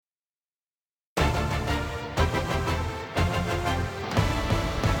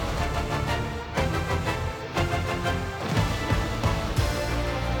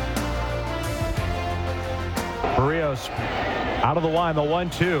Berrios out of the line, the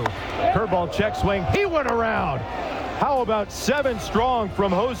 1-2. Curveball check swing. He went around. How about 7 strong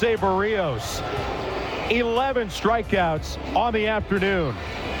from Jose Berrios? 11 strikeouts on the afternoon.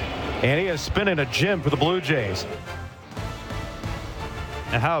 And he is spinning a gym for the Blue Jays.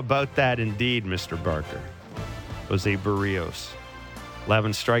 Now, how about that indeed, Mr. Barker? Jose Berrios.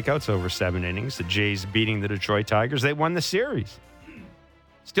 11 strikeouts over 7 innings. The Jays beating the Detroit Tigers. They won the series.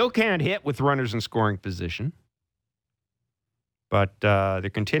 Still can't hit with runners in scoring position. But they're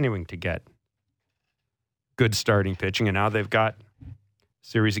continuing to get good starting pitching. And now they've got a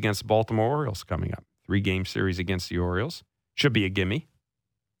series against the Baltimore Orioles coming up. 3-game series against the Orioles. Should be a gimme.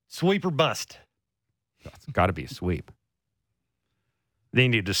 Sweep or bust? It's got to be a sweep. They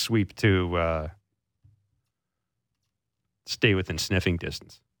need to sweep to stay within sniffing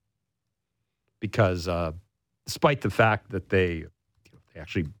distance. Because despite the fact that they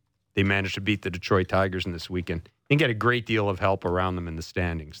managed to beat the Detroit Tigers in this weekend, they didn't get a great deal of help around them in the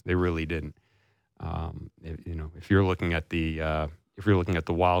standings. They really didn't. If you're looking at the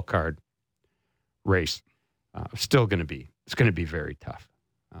wild card race, it's going to be very tough.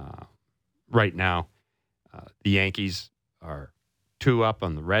 Right now, the Yankees are 2 up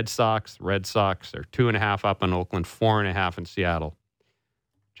on the Red Sox. The Red Sox are 2.5 up on Oakland, 4.5 in Seattle.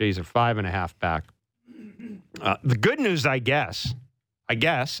 Jays are 5.5 back. The good news, I guess,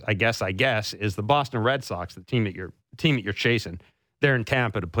 is the Boston Red Sox, the team that you're chasing. They're in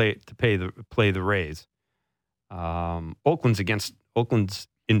Tampa to play the Rays. Oakland's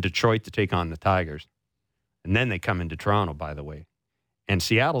in Detroit to take on the Tigers, and then they come into Toronto. By the way, and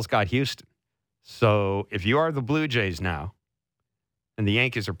Seattle's got Houston. So if you are the Blue Jays now, and the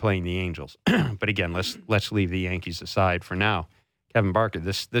Yankees are playing the Angels, but again, let's leave the Yankees aside for now. Kevin Barker,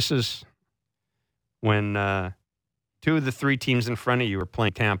 this is when 2 of the 3 teams in front of you are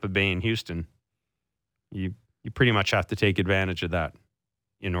playing Tampa Bay and Houston. You pretty much have to take advantage of that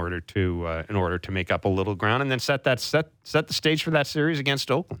in order to make up a little ground, and then set the stage for that series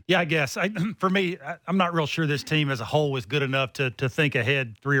against Oakland. Yeah, I guess. For me, I'm not real sure this team as a whole is good enough to think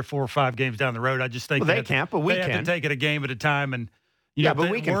ahead 3 or 4 or 5 games down the road. I just think they can't, but we can. They have to take it a game at a time, and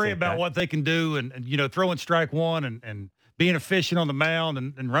but we can worry about what they can do, and throwing strike one and being efficient on the mound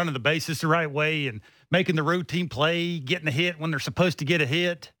and running the bases the right way and making the routine play, getting a hit when they're supposed to get a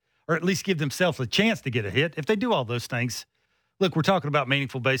hit, or at least give themselves a chance to get a hit. If they do all those things, look, we're talking about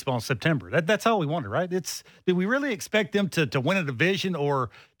meaningful baseball in September. That's all we wanted, right? Do we really expect them to win a division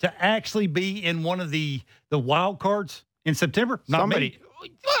or to actually be in one of the wild cards in September? Not me.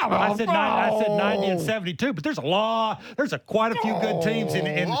 I said 90 and 72, but there's quite a few good teams in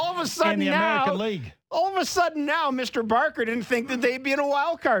the American League. All of a sudden now, Mr. Barker didn't think that they'd be in a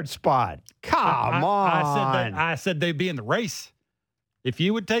wild card spot. Come on. I said they'd be in the race. If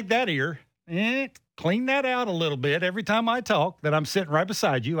you would take that ear and clean that out a little bit every time I talk, that I'm sitting right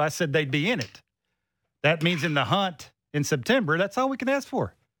beside you, I said they'd be in it. That means in the hunt in September, that's all we can ask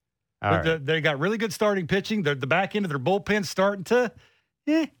for. They got really good starting pitching. The back end of their bullpen starting to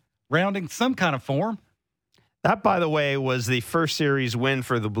rounding some kind of form. That, by the way, was the first series win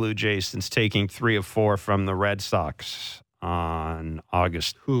for the Blue Jays since taking 3 of 4 from the Red Sox on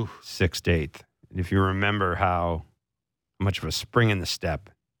August 6th, 8th. And if you remember how much of a spring in the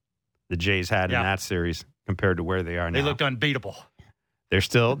step the Jays had in that series compared to where they are now. They looked unbeatable. They're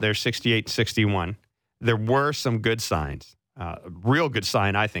 68-61. There were some good signs. Real good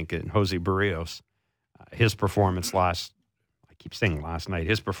sign, I think, in Jose Berrios. His performance last night.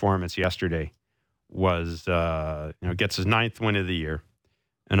 His performance yesterday was, gets his 9th win of the year.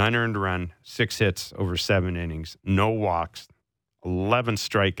 An unearned run, 6 hits over 7 innings, no walks, 11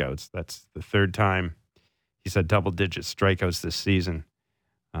 strikeouts. That's the 3rd time he's had double-digit strikeouts this season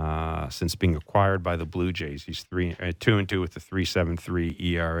since being acquired by the Blue Jays. He's 2-2 with a 3.73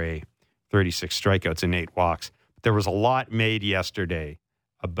 ERA, 36 strikeouts and 8 walks. But there was a lot made yesterday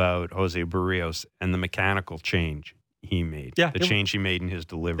about Jose Berrios and the mechanical change he made. Yeah, change he made in his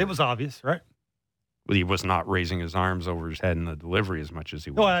delivery. It was obvious, right? Well, he was not raising his arms over his head in the delivery as much as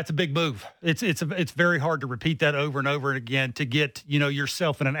he was. Well, that's a big move. It's very hard to repeat that over and over again to get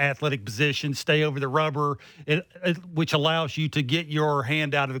yourself in an athletic position, stay over the rubber, which allows you to get your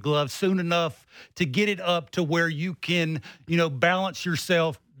hand out of the glove soon enough to get it up to where you can balance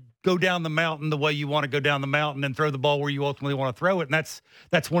yourself, go down the mountain the way you want to go down the mountain, and throw the ball where you ultimately want to throw it. And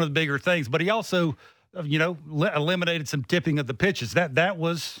that's one of the bigger things. But he also eliminated some tipping of the pitches. That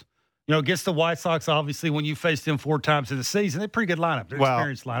was. Against the White Sox, obviously, when you faced them 4 times in the season, they're a pretty good lineup. They're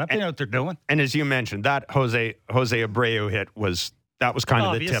experienced lineup. They know what they're doing. And as you mentioned, that Jose Abreu hit was kind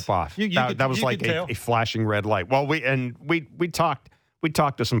of the tip-off. That was like a flashing red light. Well, we talked we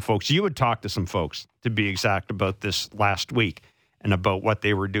talked to some folks. You would talk to some folks, to be exact, about this last week and about what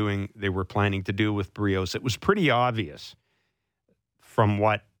they were doing, they were planning to do with Berrios. It was pretty obvious from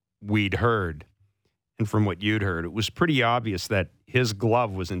what we'd heard and from what you'd heard. It was pretty obvious that his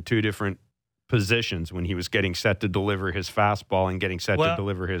glove was in two different positions when he was getting set to deliver his fastball and getting set to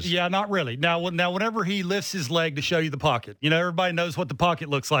deliver his... Yeah, not really. Now, whenever he lifts his leg to show you the pocket, everybody knows what the pocket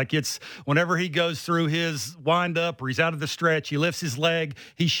looks like. It's whenever he goes through his windup or he's out of the stretch, he lifts his leg,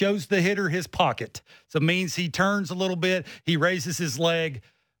 he shows the hitter his pocket. So it means he turns a little bit, he raises his leg.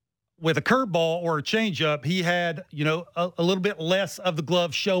 With a curveball or a changeup, he had, a little bit less of the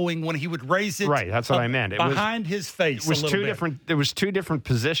glove showing when he would raise it. Right, that's what I meant. Behind his face. It was two different. There was two different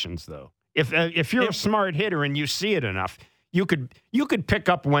positions, though. If you're a smart hitter and you see it enough, you could pick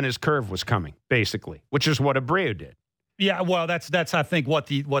up when his curve was coming, basically, which is what Abreu did. Yeah, well, that's I think what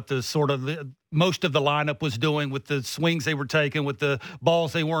the sort of most of the lineup was doing with the swings they were taking, with the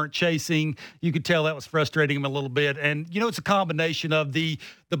balls they weren't chasing. You could tell that was frustrating him a little bit. And it's a combination of the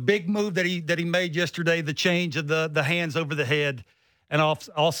big move that he made yesterday, the change of the hands over the head, and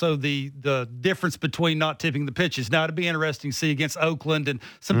also the difference between not tipping the pitches. Now, it'd be interesting to see against Oakland and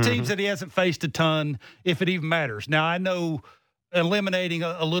some teams that he hasn't faced a ton, if it even matters. Now, I know eliminating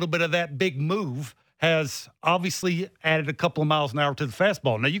a little bit of that big move has obviously added a couple of miles an hour to the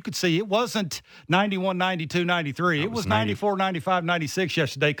fastball. Now, you could see it wasn't 91, 92, 93. It was 94, 95, 96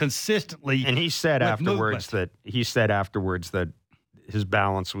 yesterday consistently. And he said afterwards that his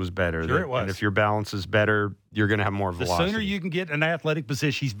balance was better. Sure, it was. And if your balance is better, you're going to have more velocity. The sooner you can get an athletic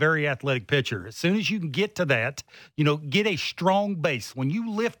position, he's a very athletic pitcher. As soon as you can get to that, get a strong base. When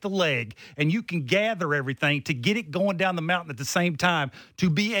you lift the leg and you can gather everything to get it going down the mountain at the same time, to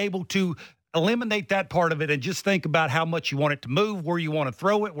be able to eliminate that part of it and just think about how much you want it to move, where you want to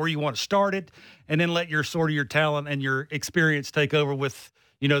throw it, where you want to start it, and then let your talent and your experience take over with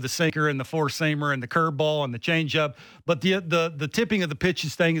the sinker and the four-seamer and the curveball and the changeup. But the tipping of the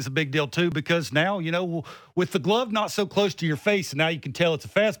pitches thing is a big deal too, because now, with the glove not so close to your face, and now you can tell it's a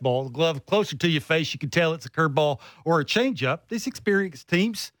fastball. The glove closer to your face, you can tell it's a curveball or a changeup. These experienced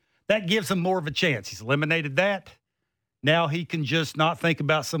teams, that gives them more of a chance. He's eliminated that. Now he can just not think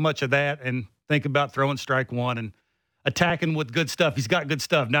about so much of that and think about throwing strike one and attacking with good stuff. He's got good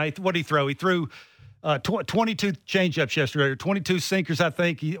stuff. Now, what did he throw? He threw 22 changeups yesterday, or 22 sinkers, I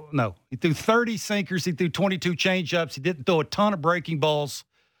think. He threw 30 sinkers. He threw 22 changeups. He didn't throw a ton of breaking balls,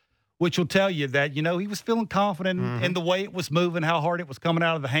 which will tell you that, he was feeling confident in the way it was moving, how hard it was coming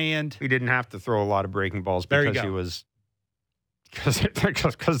out of the hand. He didn't have to throw a lot of breaking balls because he was... Because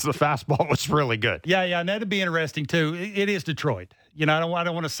the fastball was really good. Yeah, and that'd be interesting too. It is Detroit. I don't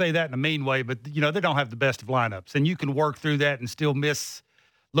want to say that in a mean way, but they don't have the best of lineups, and you can work through that and still miss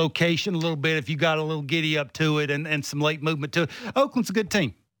location a little bit if you got a little giddy up to it and some late movement to it. Oakland's a good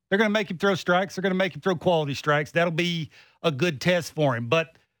team. They're going to make him throw strikes. They're going to make him throw quality strikes. That'll be a good test for him.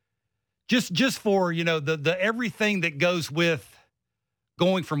 But just for the everything that goes with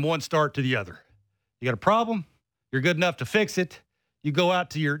going from one start to the other. You got a problem. You're good enough to fix it. You go out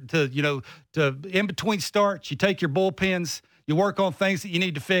to in between starts, you take your bullpens, you work on things that you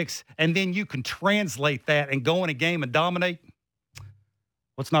need to fix, and then you can translate that and go in a game and dominate.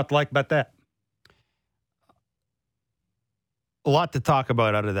 What's not to like about that? A lot to talk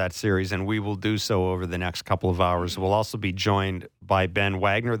about out of that series, and we will do so over the next couple of hours. We'll also be joined by Ben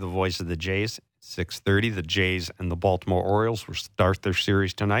Wagner, the voice of the Jays. 6:30, the Jays and the Baltimore Orioles will start their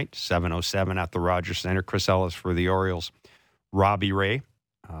series tonight, 7:07 at the Rogers Center. Chris Ellis for the Orioles. Robbie Ray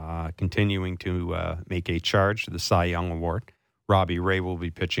continuing to make a charge to the Cy Young Award. Robbie Ray will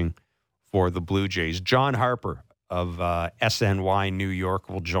be pitching for the Blue Jays. John Harper of SNY New York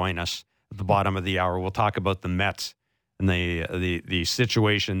will join us at the bottom of the hour. We'll talk about the Mets and the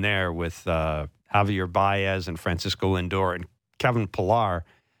situation there with Javier Baez and Francisco Lindor and Kevin Pillar,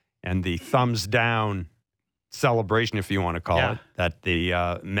 and the thumbs down celebration, if you want to call it, that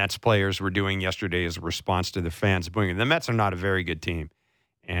the Mets players were doing yesterday as a response to their fans booing. The Mets are not a very good team.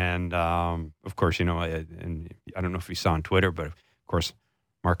 And, of course, and I don't know if you saw on Twitter, but, of course,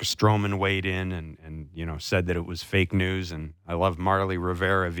 Marcus Stroman weighed in and said that it was fake news. And I love Marley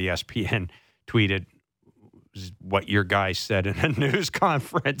Rivera of ESPN tweeted what your guy said in a news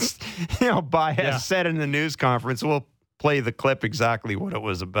conference. Baez said in the news conference, we'll play the clip exactly what it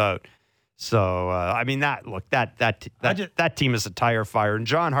was about. So, that team is a tire fire. And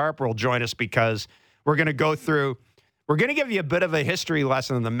John Harper will join us because we're going to give you a bit of a history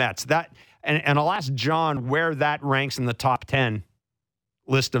lesson on the Mets. And I'll ask John where that ranks in the top 10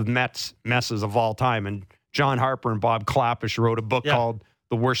 list of Mets messes of all time. And John Harper and Bob Klapisch wrote a book called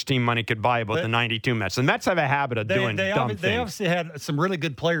the worst team money could buy about the 92 Mets. The Mets have a habit of doing dumb things. They obviously had some really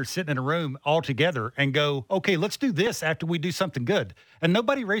good players sitting in a room all together and go, okay, let's do this after we do something good. And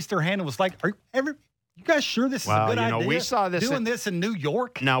nobody raised their hand and was like, you guys sure this is a good idea? We saw this this in New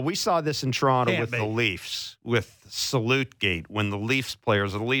York? Now, we saw this in Toronto with the Leafs, with Salute-gate, when the Leafs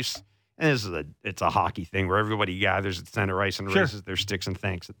players, and it's a hockey thing where everybody gathers at center ice and raises their sticks and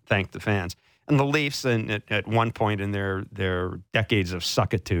thank the fans. And the Leafs, at one point in their decades of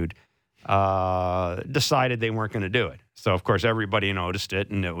suckitude, decided they weren't going to do it. So, of course, everybody noticed it,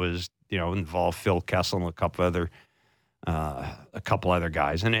 and it was, involved Phil Kessel and a couple other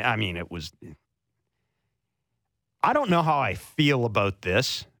guys. And, it was... I don't know how I feel about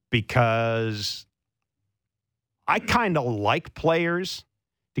this, because I kind of like players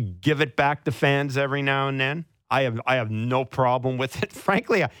to give it back to fans every now and then. I have no problem with it.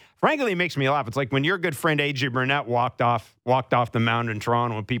 Frankly, it makes me laugh. It's like when your good friend A.J. Burnett walked off the mound in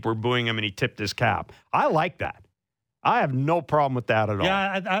Toronto and people were booing him and he tipped his cap. I like that. I have no problem with that at all.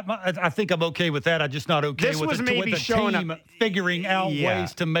 Yeah, I think I'm okay with that. I'm just not okay with the team figuring out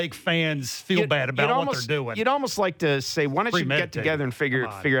ways to make fans feel bad about what they're doing. You'd almost like to say, why don't you get together and figure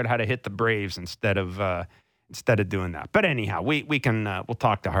out how to hit the Braves instead of doing that. But anyhow, we'll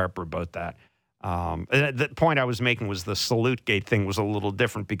talk to Harper about that. The point I was making was the Salute-gate thing was a little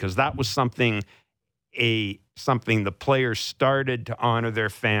different, because that was something the players started to honor their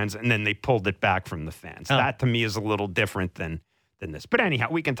fans, and then they pulled it back from the fans. That to me is a little different than this. But anyhow,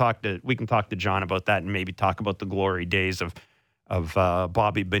 we can talk to John about that, and maybe talk about the glory days of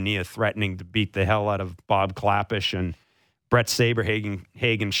Bobby Bonilla threatening to beat the hell out of Bob Klapisch and Brett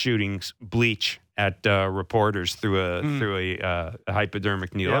Saberhagen shooting bleach at reporters through a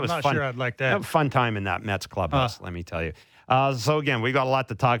hypodermic needle. Yeah, that was I'm not fun. sure I'd like that. A fun time in that Mets clubhouse, let me tell you. So, again, we got a lot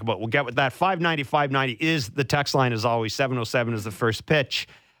to talk about. We'll get with that. 590-590 is the text line, as always. 7:07 is the first pitch.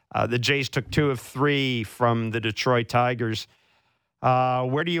 The Jays took 2 of 3 from the Detroit Tigers.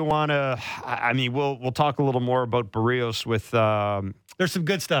 Where do you want to – we'll talk a little more about Berríos with there's some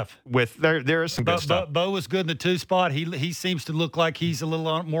good stuff. There is some good stuff. Bo was good in the 2 spot. He seems to look like he's a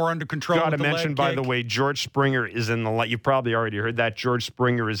little more under control. Got to mention, by the way, George Springer is in the – you've probably already heard that. George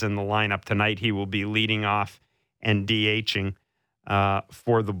Springer is in the lineup tonight. He will be leading off and DHing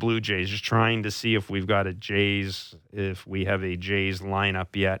for the Blue Jays. Just trying to see if we have a Jays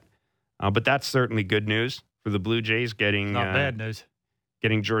lineup yet. But that's certainly good news for the Blue Jays getting not bad news.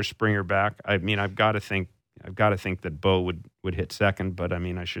 Getting George Springer back. I've got to think that Bo would hit second, but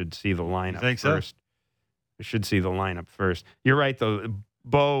I should see the lineup first. So? I should see the lineup first. You're right though.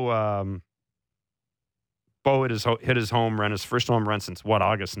 Bo hit his home run, his first home run since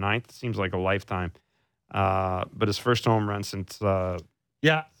August 9th. Seems like a lifetime. But his first home run since August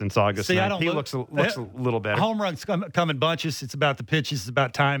 9th. He looks a little better. Home runs come in bunches. It's about the pitches. It's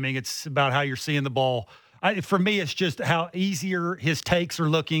about timing. It's about how you're seeing the ball. For me, it's just how easier his takes are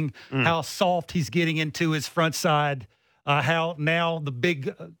looking, how soft he's getting into his front side, how now the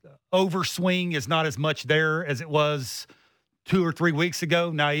big overswing is not as much there as it was 2 or 3 weeks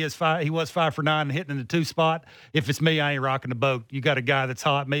ago. Now he was 5 for 9 and hitting in the 2 spot. If it's me, I ain't rocking the boat. You got a guy that's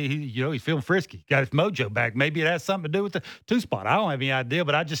hot. Maybe he's feeling frisky. Got his mojo back. Maybe it has something to do with the 2 spot. I don't have any idea,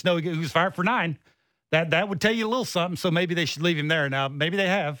 but I just know he was 5 for 9. That would tell you a little something. So maybe they should leave him there. Now maybe they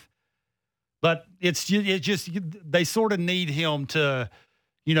have, but it's just they sort of need him to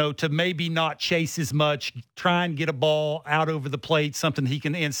maybe not chase as much, try and get a ball out over the plate, something he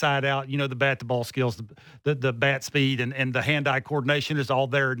can inside out, the bat-to-ball skills, the bat speed and the hand-eye coordination is all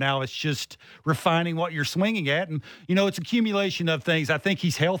there. Now it's just refining what you're swinging at. And, it's accumulation of things. I think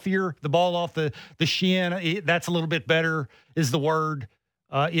he's healthier. The ball off the shin, that's a little bit better is the word.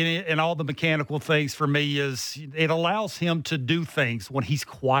 And all the mechanical things for me is it allows him to do things when he's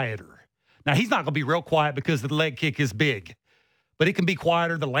quieter. Now, he's not going to be real quiet because the leg kick is big. But it can be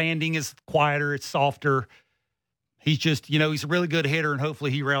quieter. The landing is quieter. It's softer. He's just, he's a really good hitter, and hopefully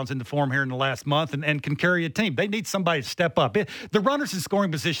he rounds into form here in the last month and can carry a team. They need somebody to step up. The runners in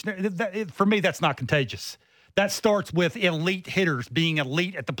scoring position, for me, that's not contagious. That starts with elite hitters being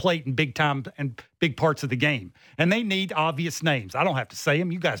elite at the plate in big time and big parts of the game. And they need obvious names. I don't have to say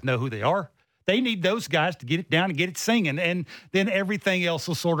them. You guys know who they are. They need those guys to get it down and get it singing. And then everything else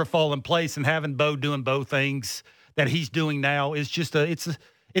will sort of fall in place. And having Bo doing both things that he's doing now is just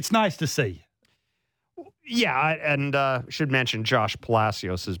it's nice to see. Yeah, and should mention Josh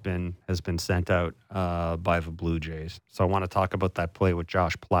Palacios has been sent out by the Blue Jays. So I want to talk about that play with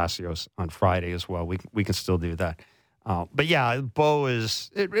Josh Palacios on Friday as well. We can still do that. But yeah, Bo is.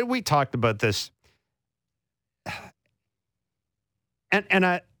 We talked about this, and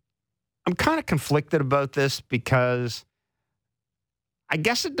I'm kind of conflicted about this because I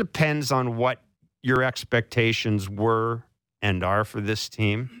guess it depends on what your expectations were and are for this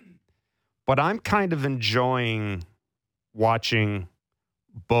team. But I'm kind of enjoying watching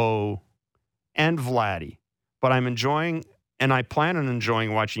Bo and Vladdy. But I'm enjoying, and I plan on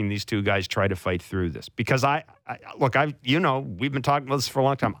enjoying watching these two guys try to fight through this. Because we've been talking about this for a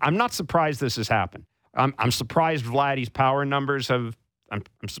long time. I'm not surprised this has happened. I'm surprised Vladdy's power numbers have. I'm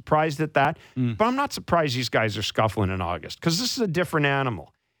surprised at that, but I'm not surprised these guys are scuffling in August because this is a different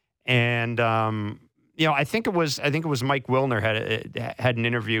animal. And I think it was Mike Wilner had an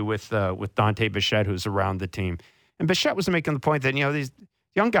interview with Dante Bichette, who's around the team, and Bichette was making the point that these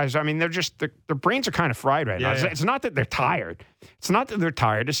young guys, I mean, their brains are kind of fried right now. It's not that they're tired.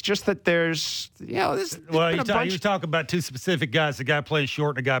 It's just that there's, Well, you talk about two specific guys, the guy playing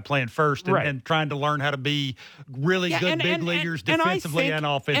short and the guy playing first, and trying to learn how to be really good big leaguers defensively and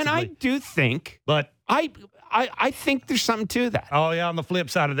offensively. And I do think, but I think there's something to that. Oh, yeah, on the flip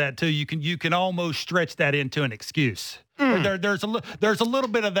side of that, too, you can almost stretch that into an excuse. There's a little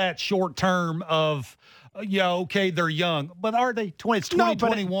bit of that short term of, okay, they're young, but are they? It's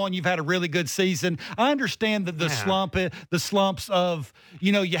 2021. You've had a really good season. I understand that the slumps of,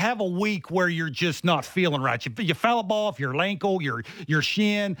 you have a week where you're just not feeling right. You foul a ball off your ankle, your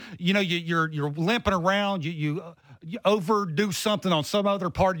shin. You're limping around. You overdo something on some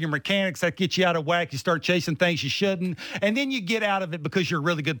other part of your mechanics that gets you out of whack. You start chasing things you shouldn't, and then you get out of it because you're a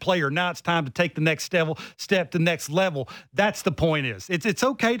really good player. Now it's time to take the next step to the next level. That's the point. It's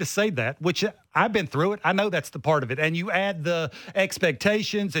okay to say that, which I've been through it. I know that's the part of it. And you add the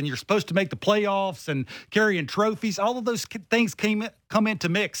expectations, and you're supposed to make the playoffs and carrying trophies. All of those things come into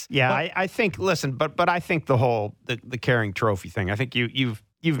mix. Yeah, I think. Listen, but I think the whole the carrying trophy thing. I think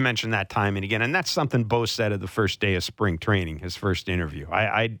You've mentioned that time and again, and that's something Bo said at the first day of spring training, his first interview.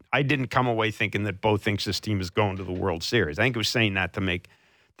 I didn't come away thinking that Bo thinks this team is going to the World Series. I think he was saying that to make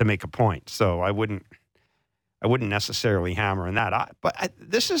a point. So I wouldn't necessarily hammer on that.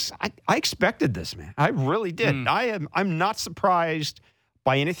 I expected this, man. I really did. I'm not surprised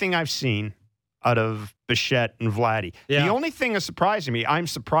by anything I've seen out of Bichette and Vladdy. Yeah. The only thing that's surprising me, I'm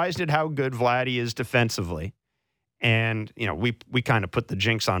surprised at how good Vladdy is defensively. And, we kind of put the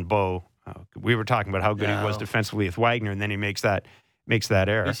jinx on Bo. We were talking about how good he was defensively with Wagner, and then he makes that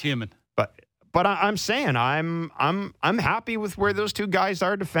error. He's human. But I'm saying I'm happy with where those two guys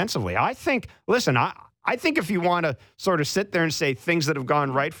are defensively. I think if you want to sort of sit there and say things that have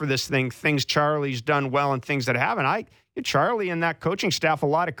gone right for this thing, things Charlie's done well and things that haven't, I give Charlie and that coaching staff a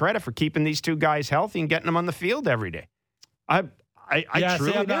lot of credit for keeping these two guys healthy and getting them on the field every day. I'm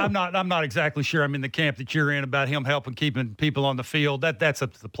not exactly sure I'm in the camp that you're in about him helping keeping people on the field. That's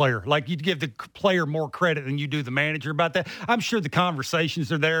up to the player. Like, you give the player more credit than you do the manager about that. I'm sure the conversations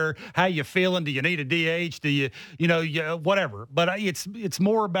are there. How you feeling? Do you need a DH? Do you whatever? But it's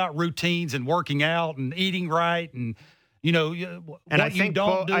more about routines and working out and eating right and. I think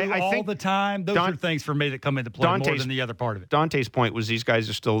all the time. Those are things for me that come into play more than the other part of it. Dante's point was these guys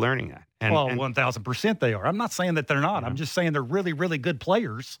are still learning that. 1,000% they are. I'm not saying that they're not. I'm just saying they're really, really good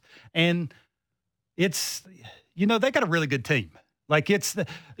players. And it's, they got a really good team. Like,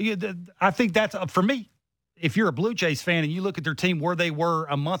 I think that's, for me, if you're a Blue Jays fan and you look at their team where they were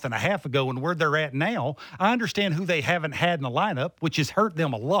a month and a half ago and where they're at now, I understand who they haven't had in the lineup, which has hurt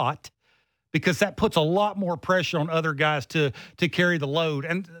them a lot. Because that puts a lot more pressure on other guys to carry the load.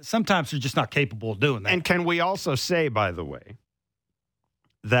 And sometimes they're just not capable of doing that. And can we also say, by the way,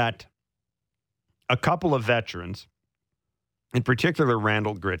 that a couple of veterans, in particular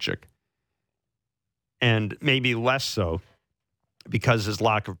Randall Grichuk, and maybe less so because his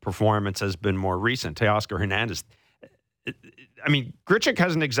lack of performance has been more recent, Teoscar Hernandez. I mean, Grichuk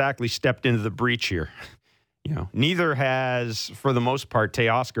hasn't exactly stepped into the breach here. Neither has, for the most part,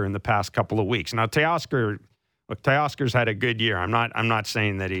 Teoscar in the past couple of weeks. Now, Teoscar's had a good year. I'm not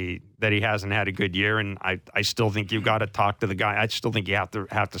saying that he hasn't had a good year, and I still think you've got to talk to the guy. I still think you have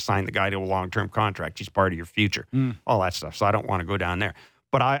to sign the guy to a long-term contract. He's part of your future, all that stuff. So I don't want to go down there.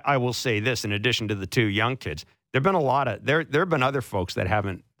 But I will say this: in addition to the two young kids, there've been there have been other folks that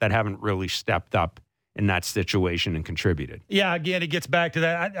haven't really stepped up in that situation and contributed. Yeah, again, it gets back to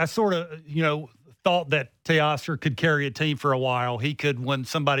that. I sort of thought that Teoscar could carry a team for a while. He could, when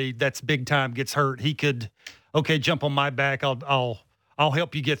somebody that's big time gets hurt, he could, jump on my back. I'll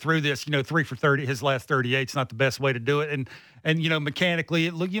help you get through this. 3 for 30, his last 38 is not the best way to do it. And mechanically,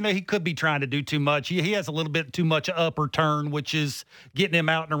 he could be trying to do too much. He has a little bit too much upper turn, which is getting him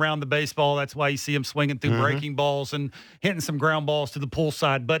out and around the baseball. That's why you see him swinging through breaking balls and hitting some ground balls to the pull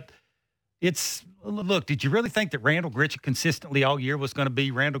side. But look, did you really think that Randall Grichuk consistently all year was going to be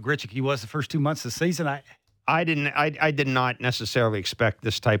Randall Grichuk he was the first 2 months of the season? I did not necessarily expect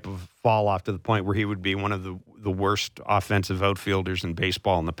this type of fall off to the point where he would be one of the worst offensive outfielders in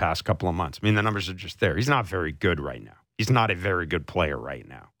baseball in the past couple of months. I mean, the numbers are just there. He's not very good right now. He's not a very good player right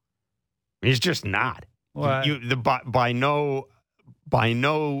now. He's just not. Well, By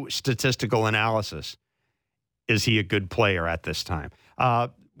no statistical analysis is he a good player at this time.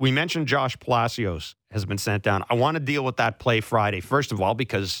 We mentioned Josh Palacios has been sent down. I want to deal with that play Friday, first of all,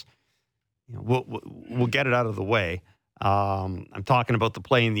 because we'll get it out of the way. I'm talking about the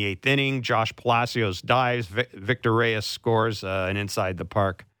play in the 8th inning. Josh Palacios dives. Victor Reyes scores an inside the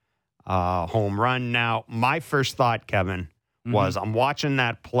park home run. Now, my first thought, Kevin, was I'm watching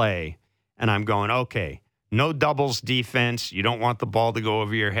that play and I'm going, okay, no doubles defense. You don't want the ball to go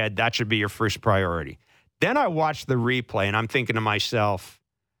over your head. That should be your first priority. Then I watched the replay and I'm thinking to myself,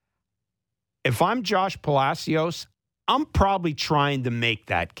 if I'm Josh Palacios, I'm probably trying to make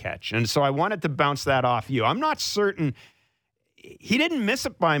that catch. And so I wanted to bounce that off you. I'm not certain. He didn't miss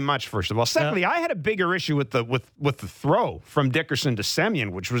it by much, first of all. Secondly, I had a bigger issue with the throw from Dickerson to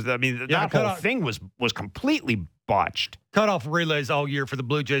Semien, which was, that whole thing was completely botched. Cutoff relays all year for the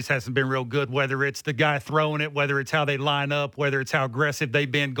Blue Jays hasn't been real good, whether it's the guy throwing it, whether it's how they line up, whether it's how aggressive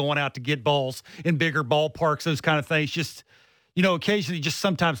they've been going out to get balls in bigger ballparks, those kind of things. Just, occasionally just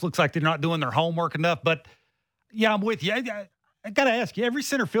sometimes looks like they're not doing their homework enough. But, yeah, I'm with you. I got to ask you, every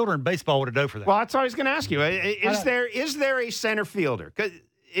center fielder in baseball would have done for that. Well, that's what I was going to ask you. Is there a center fielder?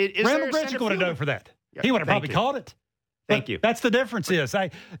 Randall Grichuk would have done for that. Yeah, he would have probably called it. Thank you. That's the difference is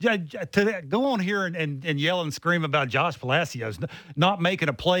to go on here and yell and scream about Josh Palacios not making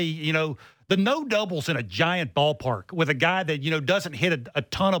a play, the no doubles in a giant ballpark with a guy that, doesn't hit a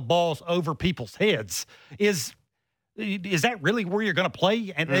ton of balls over people's heads is that really where you're going to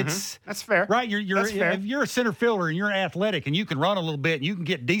play? And that's fair, right? If you're a center fielder and you're athletic and you can run a little bit and you can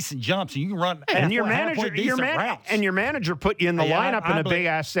get decent jumps and you can run and your manager put you in the lineup in a big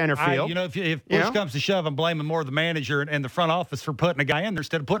ass center field. If push comes to shove, I'm blaming more the manager and the front office for putting a guy in there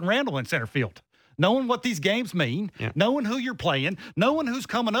instead of putting Randall in center field. Knowing what these games mean, knowing who you're playing, knowing who's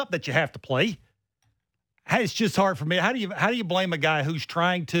coming up that you have to play. It's just hard for me. How do you blame a guy who's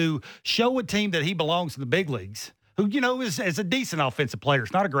trying to show a team that he belongs in the big leagues? Who, is a decent offensive player.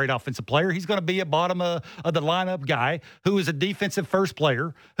 It's not a great offensive player. He's going to be a bottom of the lineup guy who is a defensive first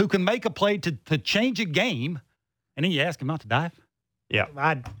player who can make a play to change a game, and then you ask him not to dive? Yeah.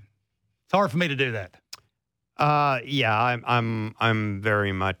 It's hard for me to do that. I'm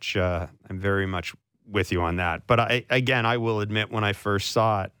very much with you on that. But I will admit when I first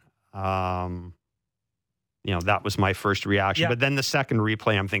saw it, that was my first reaction. Yeah. But then the second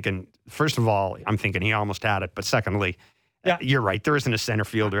replay, I'm thinking, first of all, he almost had it. But secondly, you're right. There isn't a center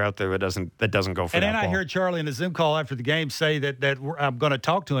fielder out there that doesn't go for that. And then ball. I heard Charlie in the Zoom call after the game say that I'm going to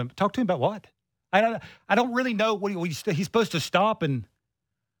talk to him. Talk to him about what? I don't really know what he's supposed to stop and.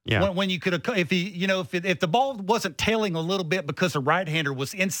 Yeah. When you could have, if the ball wasn't tailing a little bit because the right-hander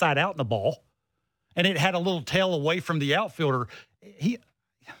was inside out in the ball, and it had a little tail away from the outfielder,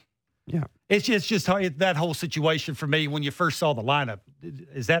 it's just hard, that whole situation for me. When you first saw the lineup,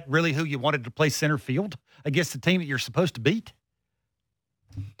 is that really who you wanted to play center field against the team that you're supposed to beat?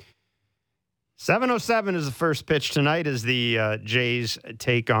 7:07 is the first pitch tonight as the Jays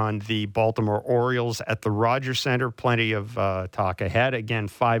take on the Baltimore Orioles at the Rogers Center. Plenty of talk ahead. Again,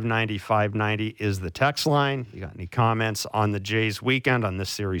 590 is the text line. You got any comments on the Jays weekend, on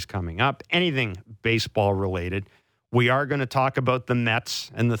this series coming up? Anything baseball related? We are going to talk about the Mets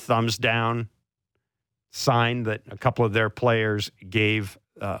and the thumbs down sign that a couple of their players gave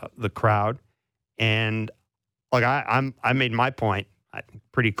the crowd. And look, I made my point, I think,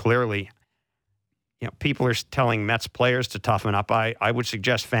 pretty clearly. People are telling Mets players to toughen up. I would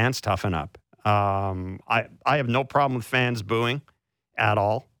suggest fans toughen up. I have no problem with fans booing at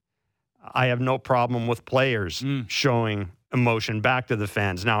all. I have no problem with players showing emotion back to the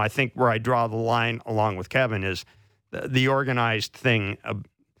fans. Now, I think where I draw the line, along with Kevin, is the organized thing.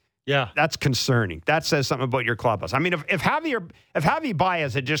 That's concerning. That says something about your clubhouse. I mean, if Javi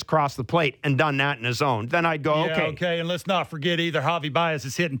Baez had just crossed the plate and done that in his own, then I'd go, okay. And let's not forget either, Javi Baez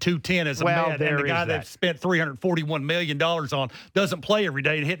is hitting 210 as a Met, and the guy that spent $341 million on doesn't play every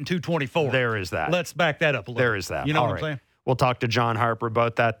day and hitting 224. There is that. Let's back that up a little. There is that. You know All what right. I'm saying? We'll talk to John Harper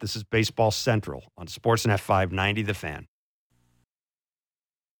about that. This is Baseball Central on Sportsnet 590 The Fan.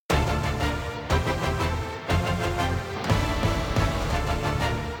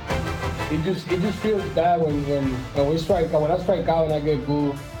 It just feels bad when we strike. When I strike out and I get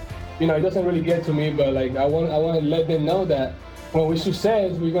booed, it doesn't really get to me. But like I want to let them know that when we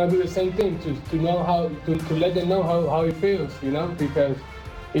success, we're gonna do the same thing to know how to let them know how it feels. Because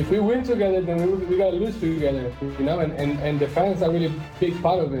if we win together, then we gotta lose together, you know. And the fans are really a big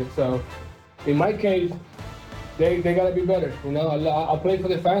part of it. So in my case, they gotta be better, you know. I play for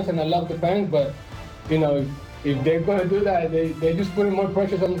the fans and I love the fans, but you know, if they're gonna do that, they just putting more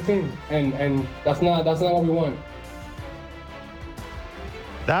pressure on the team, and that's not what we want.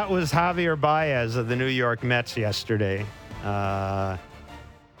 That was Javier Baez of the New York Mets yesterday,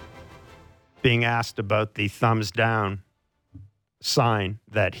 being asked about the thumbs down sign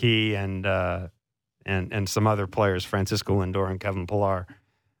that he and some other players, Francisco Lindor and Kevin Pillar,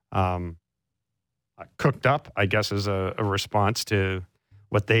 cooked up, I guess, as a response to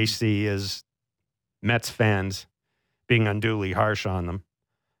what they see as Mets fans being unduly harsh on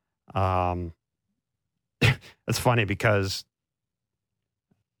them. It's funny because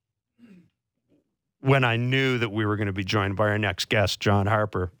when I knew that we were going to be joined by our next guest, John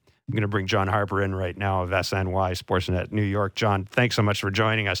Harper, I'm going to bring John Harper in right now of SNY Sportsnet New York. John, thanks so much for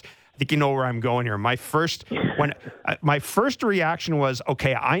joining us. I think you know where I'm going here. My first reaction was,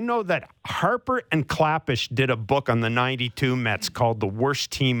 okay, I know that Harper and Klapisch did a book on the 92 Mets called The Worst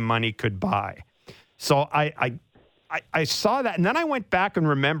Team Money Could Buy. So I saw that, and then I went back and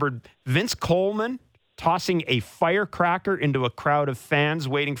remembered Vince Coleman tossing a firecracker into a crowd of fans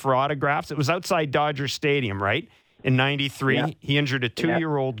waiting for autographs. It was outside Dodger Stadium, right? In 93, yeah. He injured a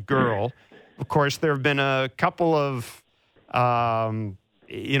 2-year-old girl. Of course, there have been a couple of,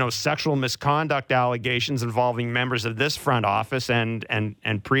 sexual misconduct allegations involving members of this front office and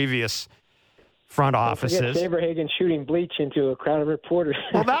previous front offices. Saberhagen shooting bleach into a crowd of reporters.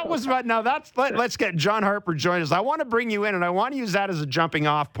 Well, that was right. Now let's get John Harper join us. I want to bring you in, and I want to use that as a jumping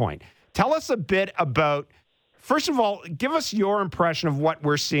off point. Tell us a bit about, first of all, give us your impression of what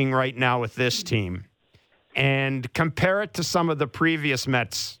we're seeing right now with this team and compare it to some of the previous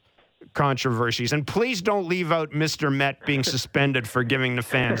Mets controversies. And please don't leave out Mr. Met being suspended for giving the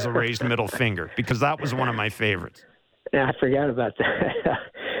fans a raised middle finger, because that was one of my favorites. Yeah, I forgot about that.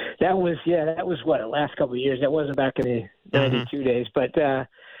 That was what, the last couple of years. That wasn't back in the 92 days. But,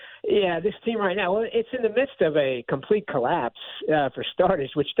 this team right now, well, it's in the midst of a complete collapse for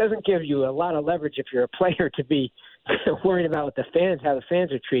starters, which doesn't give you a lot of leverage if you're a player to be worried about how the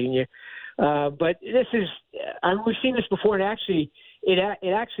fans are treating you. But this is, we've seen this before, and actually,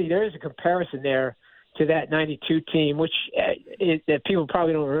 there is a comparison there to that 92 team, which that people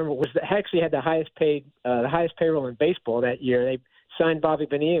probably don't remember, actually had the highest payroll in baseball that year. They signed Bobby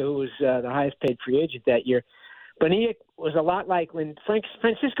Bonilla, who was the highest paid free agent that year. Bonilla was a lot like when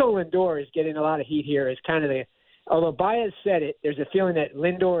Francisco Lindor is getting a lot of heat here. Is kind of although Baez said it, there's a feeling that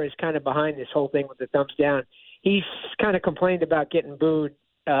Lindor is kind of behind this whole thing with the thumbs down. He's kind of complained about getting booed,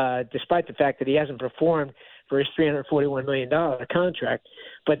 despite the fact that he hasn't performed for his $341 million contract,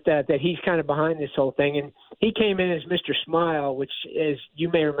 but that he's kind of behind this whole thing. And he came in as Mr. Smile, which, as you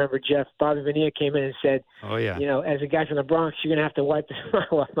may remember, Jeff, Bobby Bonilla came in and said, "Oh yeah, as a guy from the Bronx, you're going to have to wipe the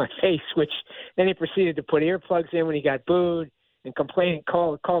smile off my face." Which then he proceeded to put earplugs in when he got booed and complained,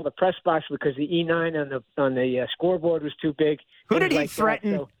 called the press box because the E9 on the scoreboard was too big. Who did he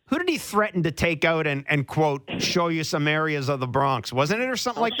threaten? Who did he threaten to take out and quote, show you some areas of the Bronx? Wasn't it, or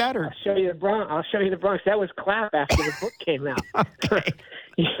something like that? Or I'll show you the Bronx. That was Clapp after the book came out. Okay.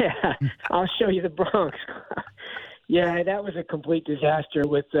 Yeah, I'll show you the Bronx. Yeah, that was a complete disaster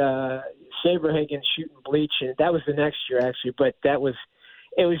with Saberhagen shooting bleach, and that was the next year actually. But it was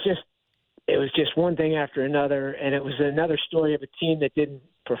just one thing after another, and it was another story of a team that didn't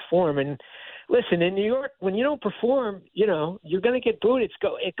perform. And listen, in New York, when you don't perform, you're going to get booed.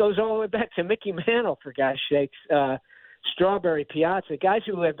 It goes all the way back to Mickey Mantle, for God's sakes, Strawberry Piazza, guys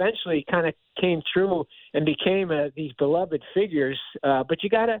who eventually kind of came true and became these beloved figures. But you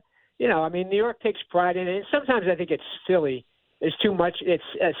got to, New York takes pride in it. And sometimes I think it's silly. There's too much. It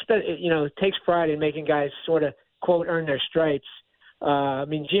takes pride in making guys sort of, quote, earn their stripes.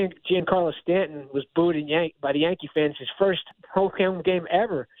 Giancarlo Stanton was booed by the Yankee fans his first home game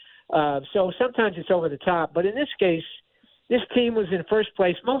ever. So sometimes it's over the top. But in this case, this team was in first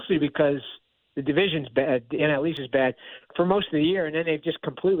place mostly because the division's bad, the NL East is bad for most of the year, and then they've just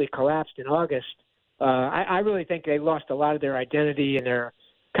completely collapsed in August. I really think they lost a lot of their identity and their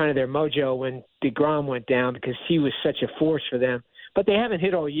mojo when DeGrom went down because he was such a force for them. But they haven't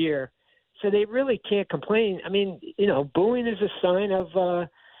hit all year, so they really can't complain. I mean, booing is a sign of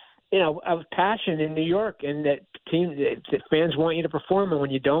passion in New York, and that fans want you to perform, and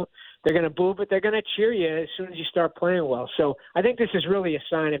when you don't, they're going to boo, but they're going to cheer you as soon as you start playing well. So I think this is really a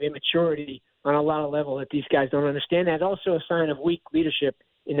sign of immaturity on a lot of level that these guys don't understand. That's also a sign of weak leadership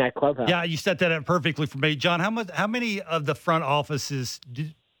in that clubhouse. Yeah, you set that up perfectly for me. John, how many of the front offices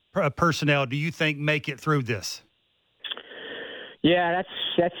personnel do you think make it through this? Yeah,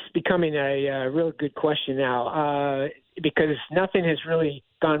 that's becoming a real good question now because nothing has really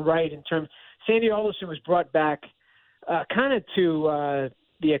gone right in terms. Sandy Alderson was brought back kind of to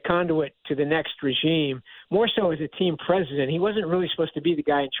be a conduit to the next regime, more so as a team president. He wasn't really supposed to be the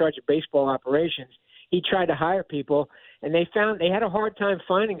guy in charge of baseball operations. He tried to hire people, and they had a hard time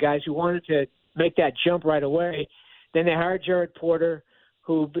finding guys who wanted to make that jump right away. Then they hired Jared Porter,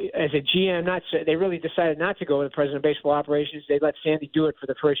 who, as a GM, they really decided not to go with the president of baseball operations. They let Sandy do it for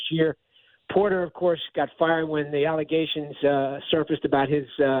the first year. Porter, of course, got fired when the allegations surfaced about his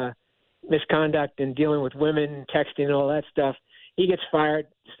misconduct in dealing with women, texting, and all that stuff. He gets fired.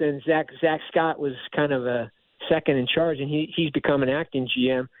 Then Zach Scott was kind of a second in charge, and he's become an acting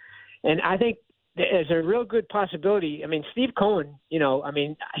GM. And I think there's a real good possibility. I mean, Steve Cohen,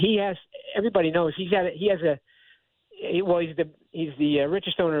 everybody knows he's the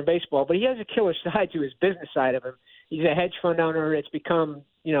richest owner in baseball, but he has a killer side to his business side of him. He's a hedge fund owner that's become,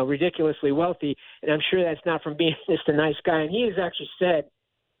 ridiculously wealthy, and I'm sure that's not from being just a nice guy. And he has actually said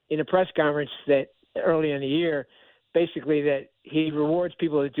in a press conference that early in the year, basically that he rewards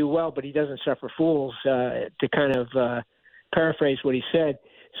people that do well, but he doesn't suffer fools, to kind of paraphrase what he said.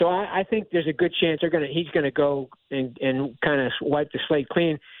 So I think there's a good chance he's going to go and kind of wipe the slate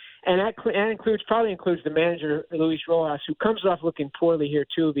clean. And that probably includes the manager, Luis Rojas, who comes off looking poorly here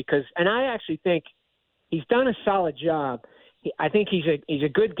too. And I actually think he's done a solid job. I think he's a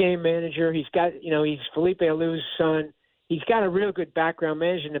good game manager. He's got he's Felipe Alou's son. He's got a real good background,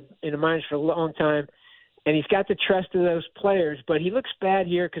 managed in the minors for a long time, and he's got the trust of those players. But he looks bad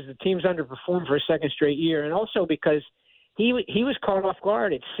here because the team's underperformed for a second straight year, and also because he was caught off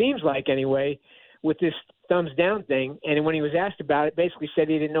guard. It seems like anyway with this thumbs down thing, and when he was asked about it, basically said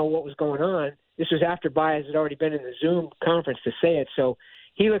he didn't know what was going on. This was after Baez had already been in the Zoom conference to say it. So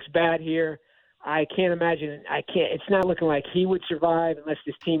he looks bad here. I can't imagine. It's not looking like he would survive unless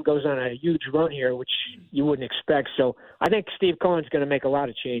this team goes on a huge run here, which you wouldn't expect. So I think Steve Cohen's going to make a lot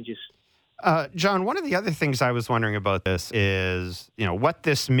of changes. John, one of the other things I was wondering about this is, what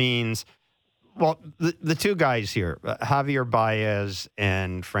this means. Well, the two guys here, Javier Baez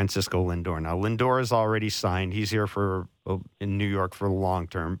and Francisco Lindor. Now, Lindor is already signed. He's here in New York for the long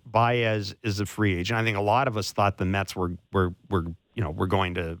term. Baez is a free agent. I think a lot of us thought the Mets were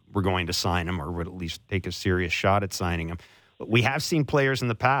going to sign him, or would at least take a serious shot at signing him. But we have seen players in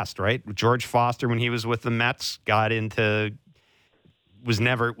the past, right? George Foster, when he was with the Mets, was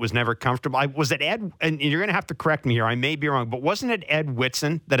never comfortable. Was it Ed? And you're going to have to correct me here. I may be wrong, but wasn't it Ed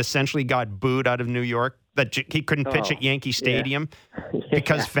Whitson that essentially got booed out of New York? That he couldn't pitch at Yankee Stadium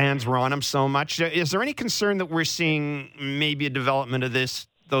because fans were on him so much. Is there any concern that we're seeing maybe a development of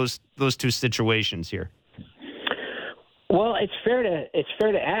those two situations here? Well, it's fair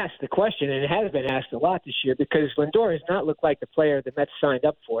to ask the question, and it has been asked a lot this year because Lindor has not looked like the player the Mets signed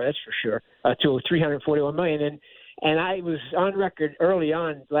up for. That's for sure. To $341 million. And I was on record early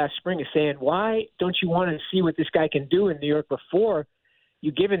on last spring as saying, why don't you want to see what this guy can do in New York before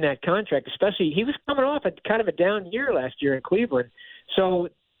you give him that contract? Especially, he was coming off a kind of a down year last year in Cleveland. So,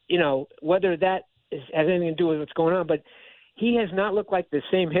 whether that has anything to do with what's going on, but he has not looked like the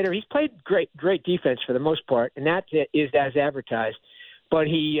same hitter. He's played great defense for the most part, and that is as advertised. But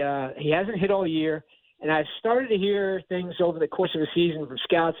he hasn't hit all year, and I've started to hear things over the course of the season from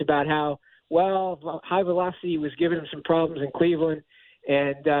scouts about how, high velocity was giving him some problems in Cleveland,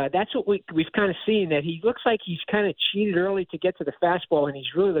 and that's what we've kind of seen, that he looks like he's kind of cheated early to get to the fastball, and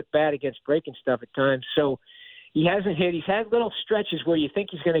he's really looked bad against breaking stuff at times. So he hasn't hit. He's had little stretches where you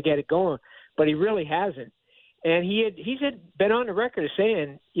think he's going to get it going, but he really hasn't. And he's been on the record as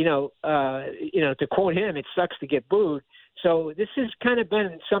saying, to quote him, it sucks to get booed. So this has kind of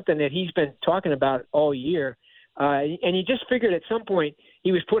been something that he's been talking about all year. And you just figured at some point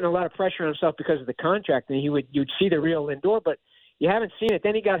he was putting a lot of pressure on himself because of the contract, and you'd see the real Lindor, but you haven't seen it.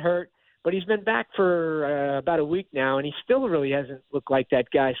 Then he got hurt, but he's been back for about a week now, and he still really hasn't looked like that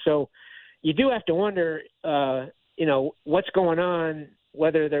guy. So you do have to wonder, what's going on,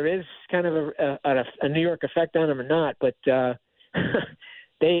 whether there is kind of a New York effect on him or not. But they're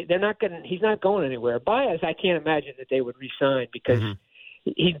not going. He's not going anywhere. Baez, I can't imagine that they would re-sign because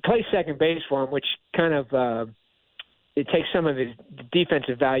he plays second base for him, which kind of it takes some of his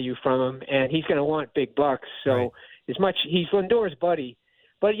defensive value from him, and he's going to want big bucks. So he's Lindor's buddy.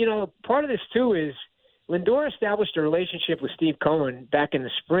 But, part of this, too, is Lindor established a relationship with Steve Cohen back in the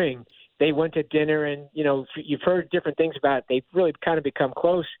spring. They went to dinner, and, you've heard different things about it. They've really kind of become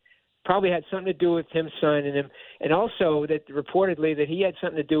close. Probably had something to do with him signing him. And also that reportedly that he had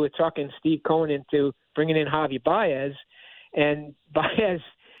something to do with talking Steve Cohen into bringing in Javi Baez. And Baez,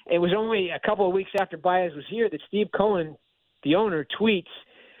 it was only a couple of weeks after Baez was here that Steve Cohen the owner tweets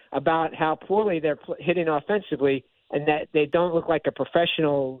about how poorly they're hitting offensively and that they don't look like a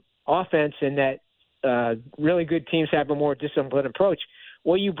professional offense and that really good teams have a more disciplined approach.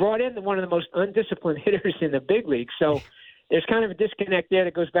 Well, you brought in one of the most undisciplined hitters in the big league. So there's kind of a disconnect there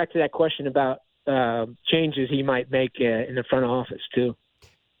that goes back to that question about changes he might make in the front office, too.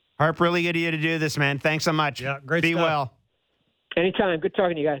 Harp, really good of you to do this, man. Thanks so much. Yeah, great Be stuff. well. Anytime. Good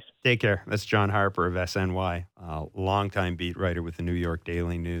talking to you guys. Take care. That's John Harper of SNY, longtime beat writer with the New York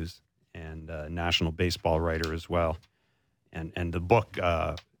Daily News and national baseball writer as well. And the book,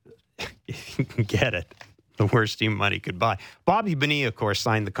 if you can get it, The Worst Team Money Could Buy. Bobby Bonilla, of course,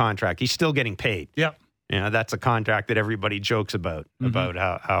 signed the contract. He's still getting paid. Yep. You know, that's a contract that everybody jokes about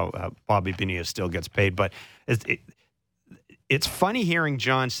how Bobby Bonilla still gets paid. But it's funny hearing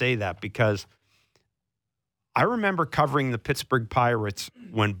John say that because I remember covering the Pittsburgh Pirates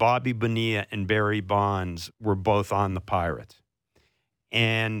when Bobby Bonilla and Barry Bonds were both on the Pirates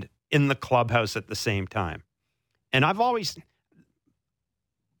and in the clubhouse at the same time. And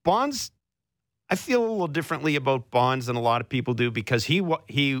Bonds, I feel a little differently about Bonds than a lot of people do because he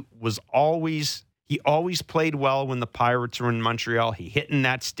always played well when the Pirates were in Montreal. He hit in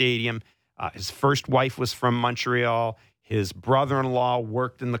that stadium. His first wife was from Montreal. His brother-in-law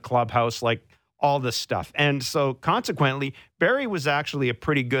worked in the clubhouse, like all this stuff. And so consequently, Barry was actually in a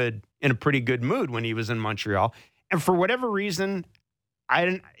pretty good mood when he was in Montreal. And for whatever reason,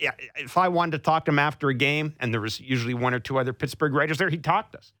 if I wanted to talk to him after a game, and there was usually one or two other Pittsburgh writers there, he'd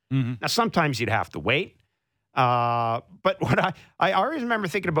talk to us. Mm-hmm. Now, sometimes you'd have to wait. But what I always remember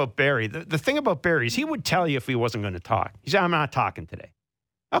thinking about Barry, the thing about Barry is he would tell you if he wasn't going to talk. He said, I'm not talking today.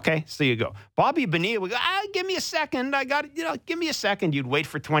 Okay, so you go. Bobby Bonilla would go, give me a second. Give me a second. You'd wait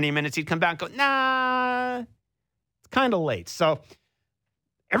for 20 minutes. He'd come back and go, nah, it's kind of late. So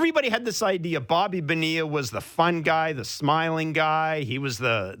everybody had this idea. Bobby Bonilla was the fun guy, the smiling guy. He was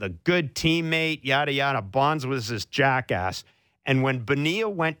the good teammate, yada, yada. Bonds was this jackass. And when Bonilla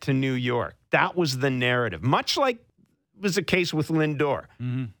went to New York, that was the narrative, much like was the case with Lindor.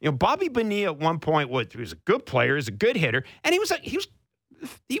 Mm-hmm. You know, Bobby Bonilla at one point he was a good player, he was a good hitter, and he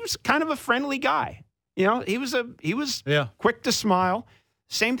was kind of a friendly guy. You know, he was quick to smile.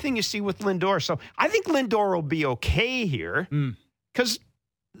 Same thing you see with Lindor. So I think Lindor will be okay here because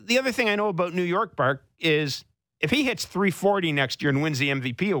the other thing I know about New York, Bark, is if he hits 340 next year and wins the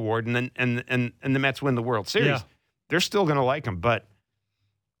MVP award and the Mets win the World Series, they're still going to like him. But,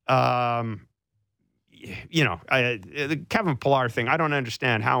 the Kevin Pillar thing, I don't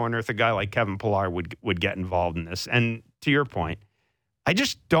understand how on earth a guy like Kevin Pillar would get involved in this. And to your point, I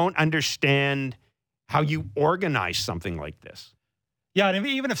just don't understand how you organize something like this. Yeah, and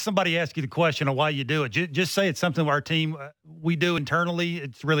even if somebody asks you the question of why you do it, just say it's something our team, we do internally.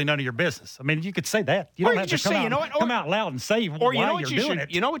 It's really none of your business. I mean, you could say that. You don't have to come out loud and say why you're doing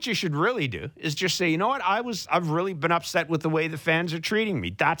it. You know what you should really do is just say, you know what, I've really been upset with the way the fans are treating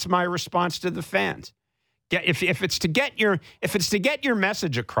me. That's my response to the fans. If it's to get your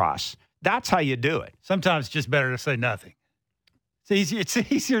message across, that's how you do it. Sometimes it's just better to say nothing. It's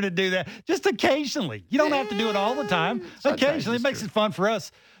easier to do that just occasionally. You don't have to do it all the time. Occasionally, it makes it fun for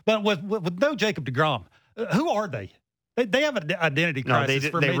us. But with no Jacob deGrom, who are they? They have an identity crisis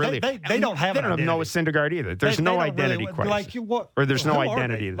for me. They don't have an identity. They don't have Noah Syndergaard either. There's no identity crisis. Or there's no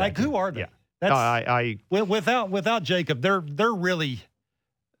identity. Like, who are they? Yeah. Without Jacob, they're really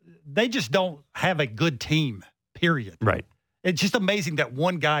 – they just don't have a good team, period. Right. It's just amazing that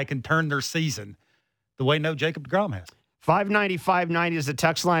one guy can turn their season the way no Jacob deGrom has. 590 is the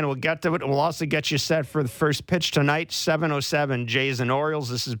text line. We'll get to it. We'll also get you set for the first pitch tonight, 7:07, Jays and Orioles.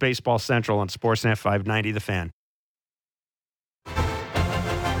 This is Baseball Central on Sportsnet 590, The Fan.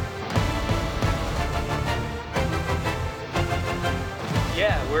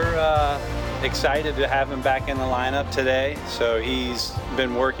 Yeah, we're excited to have him back in the lineup today. So he's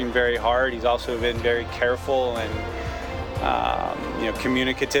been working very hard. He's also been very careful and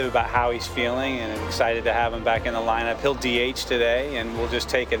communicative about how he's feeling, and I'm excited to have him back in the lineup. He'll DH today, and we'll just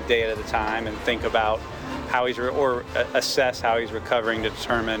take a day at a time and think about how assess how he's recovering to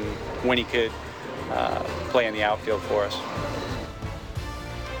determine when he could play in the outfield for us.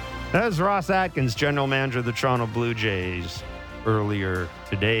 That is Ross Atkins, general manager of the Toronto Blue Jays, earlier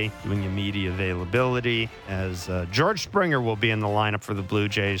today doing immediate availability as George Springer will be in the lineup for the Blue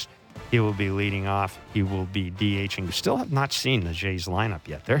Jays. He will be leading off. He will be DHing. We still have not seen the Jays lineup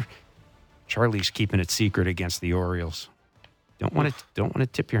yet. Charlie's keeping it secret against the Orioles. Don't want to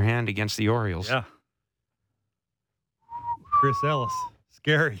tip your hand against the Orioles. Yeah. Chris Ellis,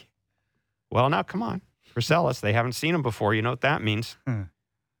 scary. Well, now come on, Chris Ellis. They haven't seen him before. You know what that means?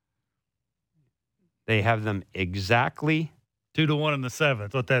 They have them exactly 2-1 in the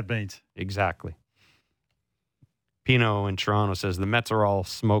seventh. What that means. Exactly. Pino in Toronto says the Mets are all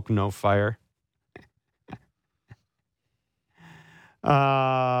smoke, no fire.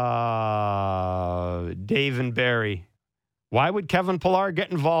 Dave and Barry. Why would Kevin Pillar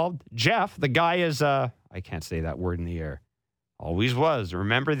get involved? Jeff, the guy is, I can't say that word in the air. Always was.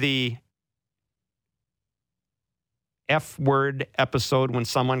 Remember the F-word episode when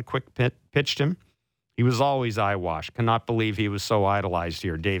someone quick pitched him? He was always eyewash. Cannot believe he was so idolized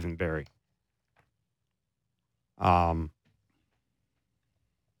here, Dave and Barry. Kevin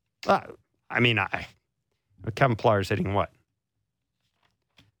Pillar's hitting what?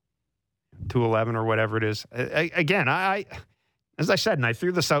 211 or whatever it is. Again, as I said, and I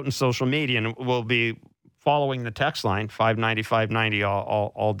threw this out in social media, and we'll be following the text line, 590-590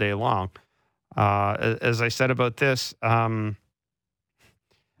 all day long. As I said about this, I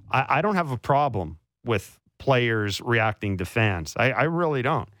don't have a problem with players reacting to fans. I really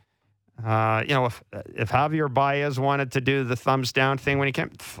don't. If Javier Baez wanted to do the thumbs down thing when he came,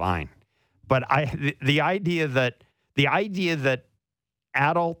 fine. But the idea that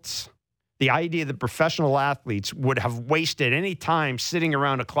adults, the idea that professional athletes would have wasted any time sitting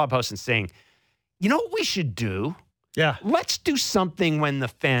around a clubhouse and saying, you know what we should do? Yeah. Let's do something when the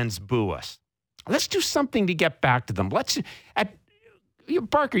fans boo us. Let's do something to get back to them.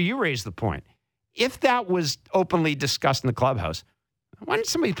 Barker, you raised the point. If that was openly discussed in the clubhouse, why didn't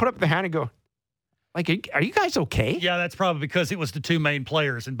somebody put up their hand and go, like, are you guys okay? Yeah, that's probably because it was the two main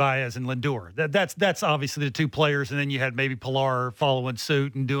players in Baez and Lindor. That's obviously the two players, and then you had maybe Pillar following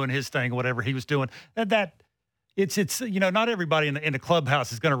suit and doing his thing, whatever he was doing. It's not everybody in the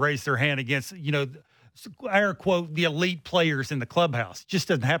clubhouse is going to raise their hand against, air quote, the elite players in the clubhouse. It just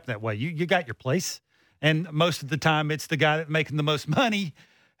doesn't happen that way. You got your place, and most of the time it's the guy that's making the most money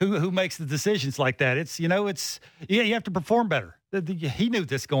who makes the decisions like that. You have to perform better. He knew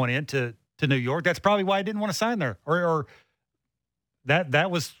this going into New York. That's probably why he didn't want to sign there, or that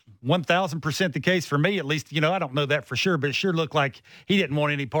was 1,000% the case for me, at least. I don't know that for sure, but it sure looked like he didn't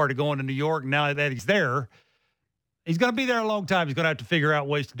want any part of going to New York. Now that he's there, he's going to be there a long time. He's going to have to figure out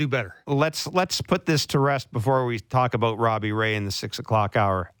ways to do better. Let's put this to rest before we talk about Robbie Ray in the 6 o'clock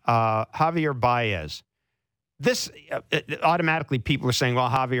hour. Javier Baez. This automatically people are saying, well,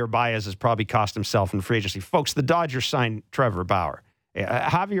 Javier Baez has probably cost himself in free agency. Folks, the Dodgers signed Trevor Bauer.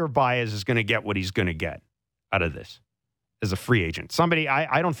 Javier Baez is going to get what he's going to get out of this as a free agent.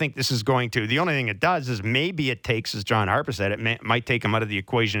 I don't think this is going to. The only thing it does is maybe it takes, as John Harper said, it might take him out of the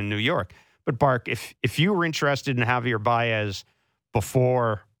equation in New York. But, Bark, if you were interested in Javier Baez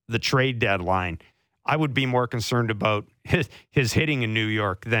before the trade deadline, I would be more concerned about his hitting in New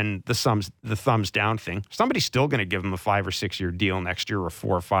York than the thumbs down thing. Somebody's still going to give him a 5 or 6 year deal next year, or a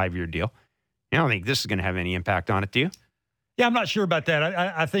 4 or 5 year deal. I don't think this is going to have any impact on it, do you? Yeah, I'm not sure about that.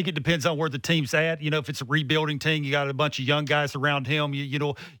 I think it depends on where the team's at. If it's a rebuilding team, you got a bunch of young guys around him.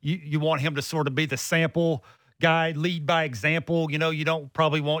 You want him to sort of be the sample guy, lead by example. You don't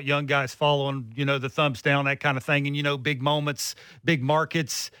probably want young guys following, the thumbs down, that kind of thing. And, big moments, big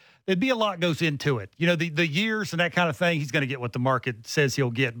markets. There'd be a lot goes into it. The years and that kind of thing, he's going to get what the market says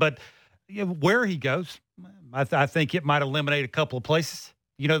he'll get. But where he goes, I think it might eliminate a couple of places.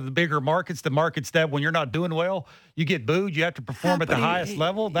 The bigger markets, the markets that when you're not doing well, you get booed. You have to perform at the highest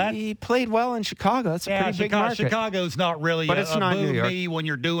level. He played well in Chicago. That's a pretty big market. Chicago's not really but it's not boo New York. Me when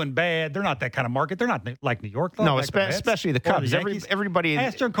you're doing bad. They're not that kind of market. They're not like New York. No, especially the Cubs. Everybody.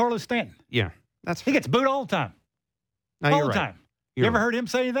 Ask Giancarlo Stanton. Yeah. He gets booed all the time. All the time. You ever heard him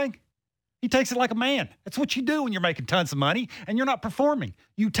say anything? He takes it like a man. That's what you do when you're making tons of money and you're not performing.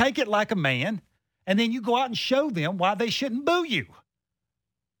 You take it like a man, and then you go out and show them why they shouldn't boo you.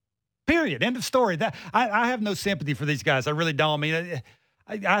 Period. End of story. I have no sympathy for these guys. I really don't.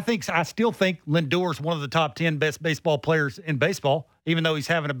 I still think Lindor's one of the top 10 best baseball players in baseball, even though he's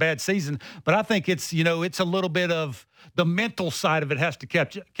having a bad season. But I think it's a little bit of the mental side of it has to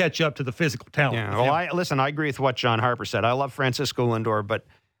catch up to the physical talent. Yeah. Well, I agree with what John Harper said. I love Francisco Lindor, but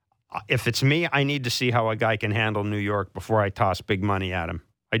if it's me, I need to see how a guy can handle New York before I toss big money at him.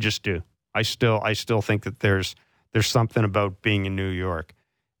 I just do. I still think that there's something about being in New York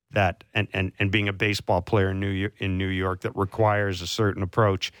that and being a baseball player in New York that requires a certain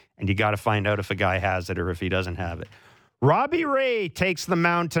approach, and you got to find out if a guy has it or if he doesn't have it. Robbie Ray takes the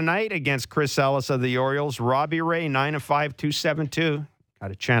mound tonight against Chris Ellis of the Orioles. Robbie Ray, 9-5, 272.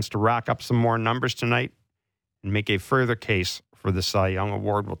 Got a chance to rack up some more numbers tonight and make a further case for the Cy Young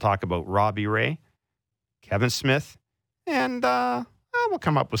Award. We'll talk about Robbie Ray, Kevin Smith, and we'll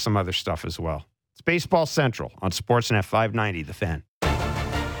come up with some other stuff as well. It's Baseball Central on Sportsnet 590, The Fan.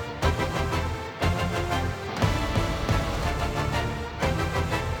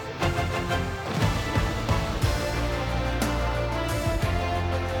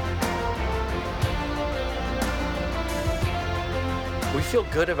 feel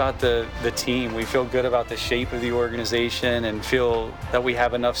good about the team. We feel good about the shape of the organization and feel that we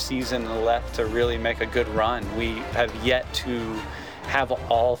have enough season left to really make a good run. We have yet to have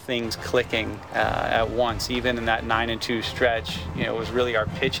all things clicking at once. Even in that 9-2 stretch, it was really our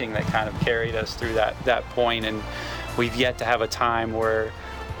pitching that kind of carried us through that point, and we've yet to have a time where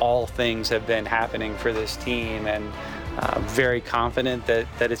all things have been happening for this team, and very confident that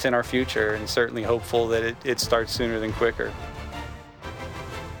it's in our future, and certainly hopeful that it starts sooner than quicker.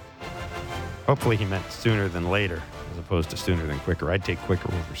 Hopefully he meant sooner than later as opposed to sooner than quicker. I'd take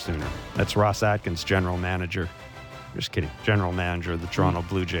quicker over sooner. That's Ross Atkins, general manager. Just kidding. General manager of the Toronto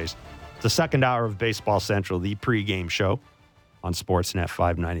Blue Jays. The second hour of Baseball Central, the pregame show on Sportsnet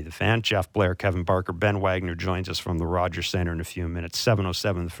 590 The Fan. Jeff Blair, Kevin Barker, Ben Wagner joins us from the Rogers Center in a few minutes.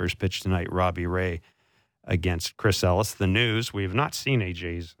 7:07, the first pitch tonight. Robbie Ray against Chris Ellis. The news, we have not seen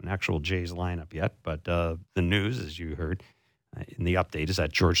an actual Jays lineup yet, but the news, as you heard in the update, is that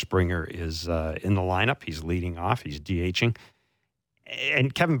George Springer is in the lineup. He's leading off. He's DHing.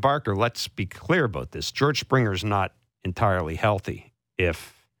 And Kevin Barker, let's be clear about this. George Springer's not entirely healthy.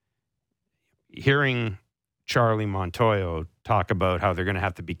 If hearing Charlie Montoyo talk about how they're going to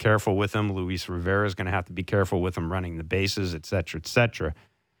have to be careful with him, Luis Rivera is going to have to be careful with him running the bases, et cetera,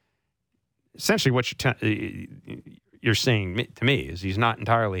 essentially what you're saying to me is he's not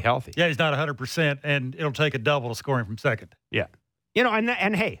entirely healthy. Yeah, he's not 100%, and it'll take a double to score him from second. Yeah.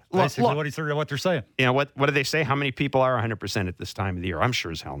 And hey, look, basically what they're saying. What do they say? How many people are 100% at this time of the year? I'm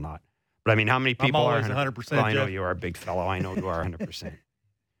sure as hell not. But I mean, how many people are 100%? Well, I know you are a big fellow. I know you are 100%.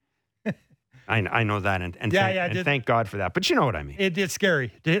 I know that, and thank God for that. But you know what I mean. It's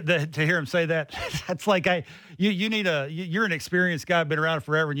scary to hear him say that. That's like you're an experienced guy, been around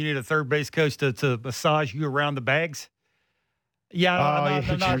forever, and you need a third base coach to massage you around the bags. Yeah,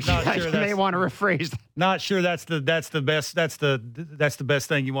 I'm not sure. You may want to rephrase. Not sure that's the best. That's the best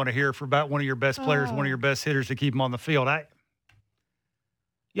thing you want to hear for about one of your best players, one of your best hitters to keep him on the field.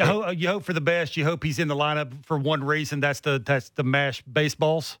 You hope for the best. You hope he's in the lineup for one reason. That's the mash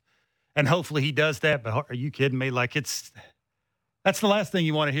baseballs. And hopefully he does that. But are you kidding me? Like that's the last thing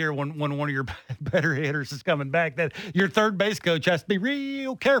you want to hear when one of your better hitters is coming back. That your third base coach has to be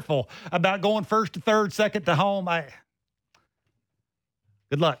real careful about going first to third, second to home.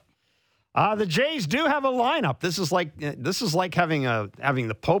 Good luck. The Jays do have a lineup. This is like having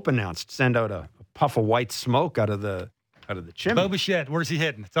the Pope announced. Send out a puff of white smoke out of the chimney. Bo Bichette, where's he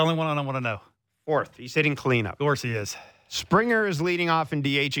hitting? It's the only one I want to know. Fourth. He's hitting cleanup. Of course he is. Springer is leading off and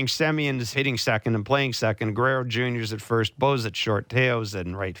DHing. Semien is hitting second and playing second. Guerrero Jr. is at first. Bo's at short. Teo's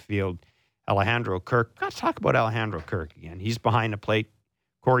in right field. Alejandro Kirk. Got to talk about Alejandro Kirk again. He's behind the plate.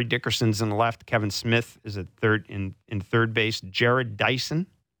 Corey Dickerson's in the left. Kevin Smith is at third in third base. Jared Dyson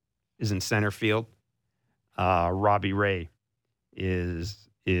is in center field. Robbie Ray is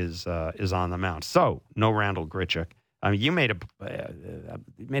on the mound. So no Randall Grichuk. I mean, you made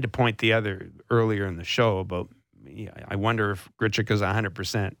a point earlier in the show about. I wonder if Grichuk is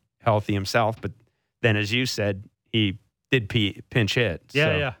 100% healthy himself, but then, as you said, he did pinch hit.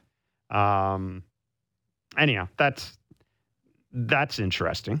 Yeah. Anyhow, that's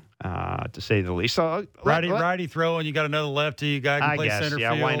interesting to say the least. So righty throwing, you got another lefty guy can play center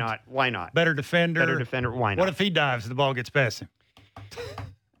field. Yeah, why not? Better defender. Why not? What if he dives and the ball gets past him?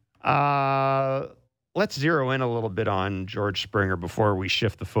 Let's zero in a little bit on George Springer before we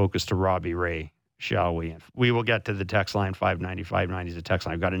shift the focus to Robbie Ray. Shall we? We will get to the text line, 590-590 is the text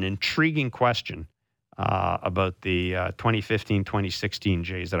line. I've got an intriguing question about the 2015-2016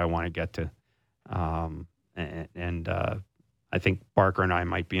 Jays that I want to get to. And I think Barker and I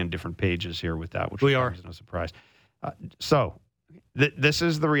might be on different pages here with that, which we are. Is no surprise. This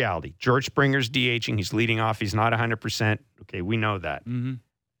is the reality. George Springer's DHing. He's leading off. He's not 100%. Okay, we know that. Mm-hmm.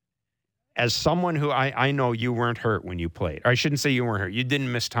 As someone who I know you weren't hurt when you played. Or I shouldn't say you weren't hurt. You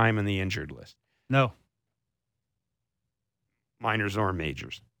didn't miss time in the injured list. No. Minors or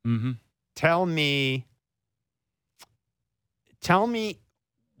majors. Mm-hmm. Tell me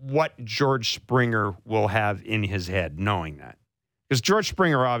what George Springer will have in his head knowing that. Because George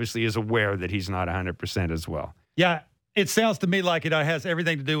Springer obviously is aware that he's not 100% as well. Yeah, it sounds to me like it has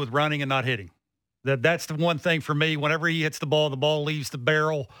everything to do with running and not hitting. That's the one thing for me. Whenever he hits the ball leaves the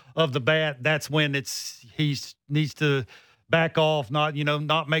barrel of the bat. That's when he needs to back off, not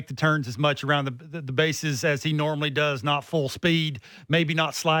make the turns as much around the bases as he normally does, not full speed, maybe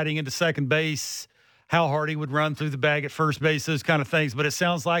not sliding into second base, how hard he would run through the bag at first base, those kind of things. But it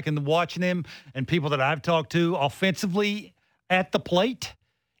sounds like in watching him and people that I've talked to offensively at the plate,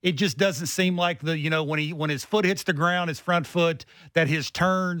 It just doesn't seem like when his foot hits the ground, his front foot, that his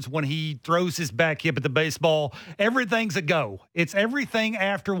turns, when he throws his back hip at the baseball, everything's a go. It's everything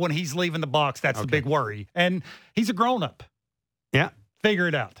after when he's leaving the box. That's the big worry. And he's a grown-up. Yeah. Figure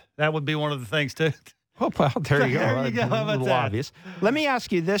it out. That would be one of the things, too. Well, there you go. There you go. How about that? Obvious. Let me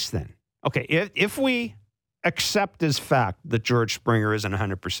ask you this then. Okay, if we accept as fact that George Springer isn't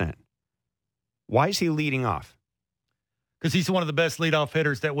 100%, why is he leading off? Because he's one of the best leadoff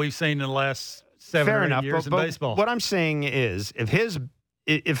hitters that we've seen in the last 7 or 8 years in baseball. What I'm saying is,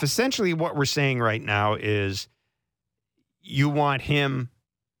 if essentially what we're saying right now is you want him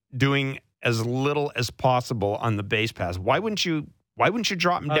doing as little as possible on the base pass, why wouldn't you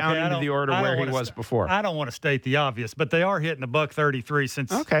drop him down into the order where he was before? I don't want to state the obvious, but they are hitting $133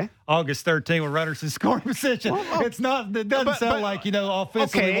 since August 13 with runners in scoring position. Well, it doesn't sound like,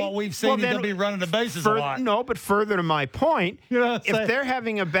 offensively what we've seen, he's going to be running the bases a lot. No, but further to my point, if they're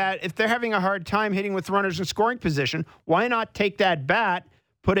having a hard time hitting with runners in scoring position, why not take that bat,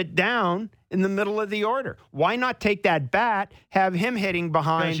 put it down in the middle of the order? Why not take that bat, have him hitting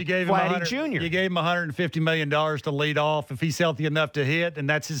behind Vladdy Jr.? You gave him $150 million to lead off if he's healthy enough to hit, and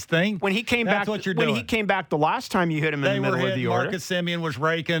that's his thing. When he came back, he came back the last time you hit him in the middle of the order. Marcus Semien was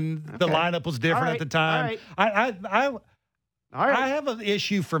raking. Okay. The lineup was different at the time. All right. I have an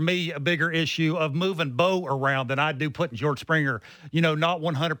issue for me, a bigger issue of moving Bo around than I do putting George Springer, not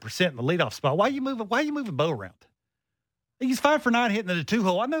 100% in the leadoff spot. Why are you moving Bo around? He's 5 for 9 hitting the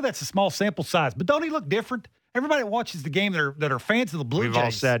 2-hole. I know that's a small sample size, but don't he look different? Everybody that watches the game that are fans of the Blue Jays. We've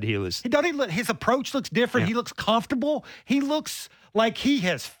all said he was. His approach looks different. Yeah. He looks comfortable. He looks like he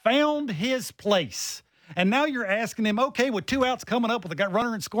has found his place. And now you're asking him, okay, with 2 outs coming up with a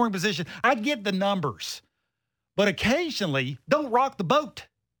runner in scoring position, I get the numbers. But occasionally, don't rock the boat.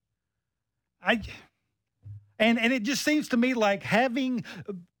 And it just seems to me like having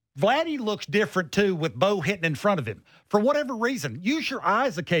Vladdy looks different, too, with Bo hitting in front of him. For whatever reason, use your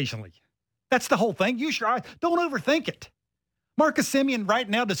eyes occasionally. That's the whole thing. Use your eyes. Don't overthink it. Marcus Semien right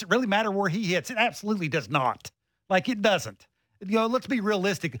now, does it really matter where he hits? It absolutely does not. It doesn't. Let's be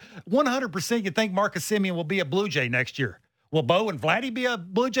realistic. 100% you think Marcus Semien will be a Blue Jay next year. Will Bo and Vladdy be a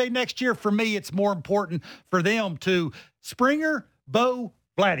Blue Jay next year? For me, it's more important for them to Springer, Bo,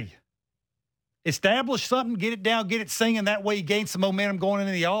 Vladdy. Establish something, get it down, get it singing. That way you gain some momentum going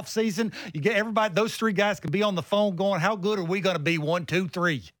into the offseason. You get everybody, those 3 guys can be on the phone going, how good are we going to be 1, 2,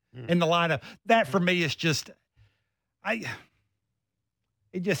 3 in the lineup? That for me is just, I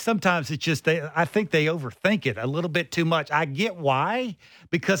think they overthink it a little bit too much. I get why,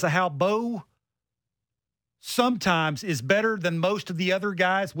 because of how Bo sometimes is better than most of the other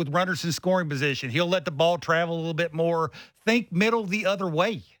guys with runners in scoring position. He'll let the ball travel a little bit more, think middle the other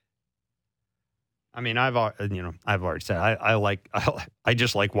way. I mean, I've already said I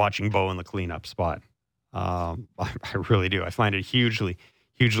just like watching Bo in the cleanup spot. I really do. I find it hugely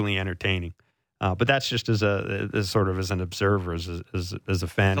entertaining. But that's just as an observer, as a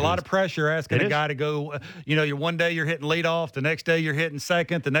fan. It's a lot of pressure asking a guy to go. You're one day you're hitting leadoff, the next day you're hitting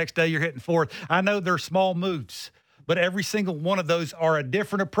second, the next day you're hitting fourth. I know they're small moves, but every single one of those are a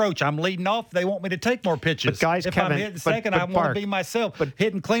different approach. I'm leading off. They want me to take more pitches. But guys, if Kevin, I'm hitting second, I want to be myself. But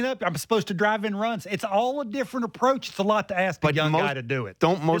hitting cleanup, I'm supposed to drive in runs. It's all a different approach. It's a lot to ask a young guy to do it.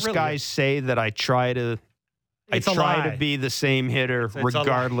 Don't most guys say that I try to be the same hitter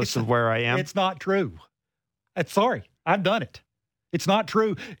regardless of where I am? It's not true. Sorry, I've done it. It's not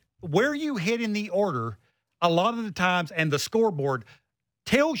true. Where you hit in the order, a lot of the times, and the scoreboard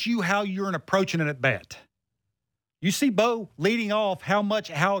tells you how you're approaching an at-bat. You see Bo leading off,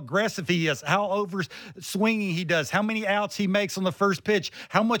 how aggressive he is, how over swinging he does, how many outs he makes on the first pitch,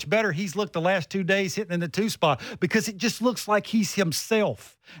 how much better he's looked the last 2 days hitting in the 2 spot, because it just looks like he's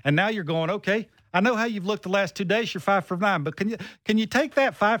himself. And now you're going, okay, I know how you've looked the last 2 days. You're 5 for 9, but can you take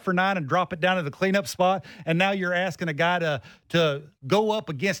that 5 for 9 and drop it down to the cleanup spot? And now you're asking a guy to go up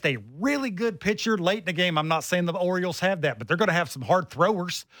against a really good pitcher late in the game. I'm not saying the Orioles have that, but they're going to have some hard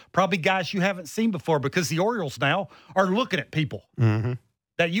throwers, probably guys you haven't seen before, because the Orioles now are looking at people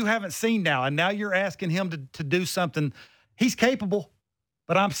that you haven't seen now. And now you're asking him to do something. He's capable,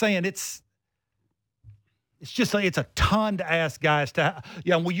 but I'm saying it's a ton to ask guys to.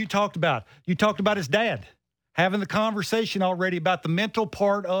 You talked about his dad having the conversation already about the mental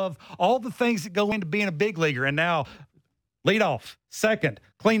part of all the things that go into being a big leaguer. And now leadoff, second,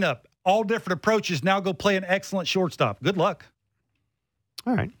 cleanup, all different approaches. Now go play an excellent shortstop. Good luck.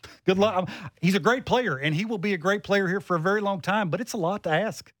 All right. Good luck. He's a great player, and he will be a great player here for a very long time, but it's a lot to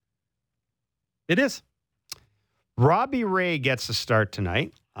ask. It is. Robbie Ray gets a start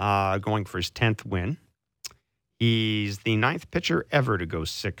tonight, going for his 10th win. He's the 9th pitcher ever to go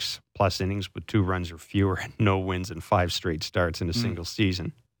 6+ innings with 2 runs or fewer and no wins in 5 straight starts in a single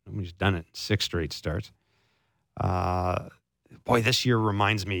season. Nobody's done it in 6 straight starts. This year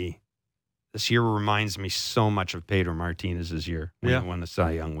reminds me so much of Pedro Martinez's year when he won the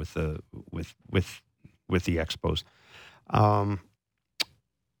Cy Young with the Expos.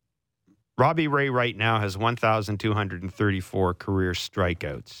 Robbie Ray right now has 1,234 career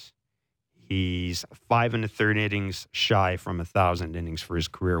strikeouts. He's 5 1/3 innings shy from 1,000 innings for his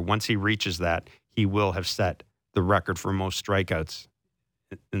career. Once he reaches that, he will have set the record for most strikeouts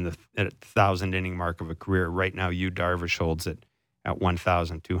at 1,000 inning mark of a career. Right now, Yu Darvish holds it at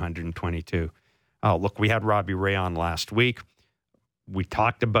 1,222. Oh, look, we had Robbie Ray on last week. We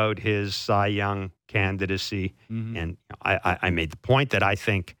talked about his Cy Young candidacy, and I made the point that I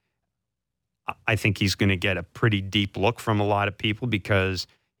think he's going to get a pretty deep look from a lot of people because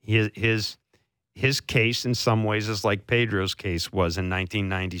his case in some ways is like Pedro's case was in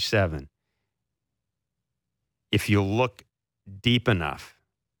 1997. If you look deep enough,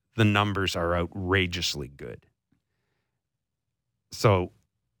 the numbers are outrageously good. So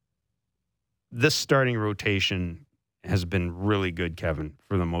this starting rotation has been really good, Kevin,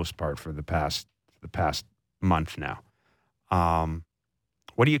 for the most part for the past month now.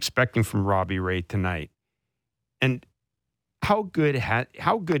 What are you expecting from Robbie Ray tonight? And how good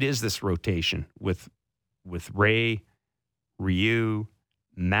is this rotation with Ray, Ryu,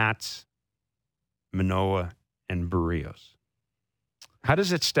 Matz, Manoah, and Barrios? How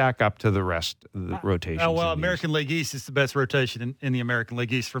does it stack up to the rest of the rotation? American League East is the best rotation in the American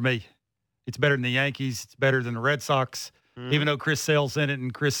League East for me. It's better than the Yankees. It's better than the Red Sox, even though Chris Sale's in it,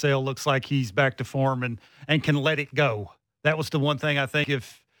 and Chris Sale looks like he's back to form and can let it go. That was the one thing I think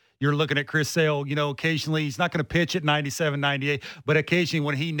if you're looking at Chris Sale, occasionally he's not going to pitch at 97, 98, but occasionally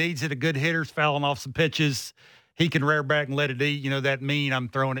when he needs it, a good hitter's fouling off some pitches, he can rear back and let it eat. That mean I'm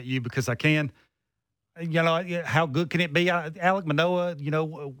throwing at you because I can. How good can it be? Alek Manoah,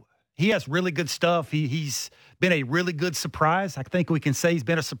 he has really good stuff. He's been a really good surprise. I think we can say he's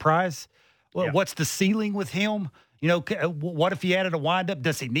been a surprise. Well, what's the ceiling with him? What if he added a windup?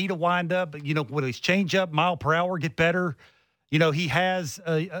 Does he need a windup? Will his changeup, mile per hour, get better? He has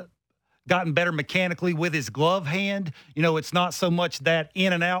gotten better mechanically with his glove hand. It's not so much that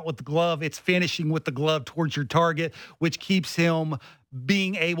in and out with the glove. It's finishing with the glove towards your target, which keeps him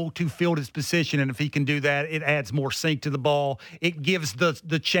being able to field his position. And if he can do that, it adds more sink to the ball. It gives the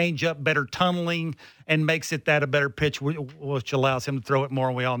changeup better tunneling and makes it that a better pitch, which allows him to throw it more.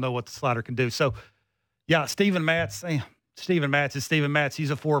 And we all know what the slider can do. So, Steven Matz is Steven Matz. He's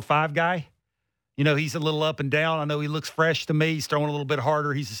a 4 or 5 guy. He's a little up and down. I know he looks fresh to me. He's throwing a little bit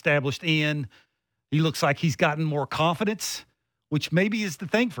harder. He's established in. He looks like he's gotten more confidence, which maybe is the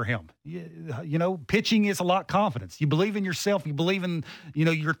thing for him. Pitching is a lot of confidence. You believe in yourself. You believe in,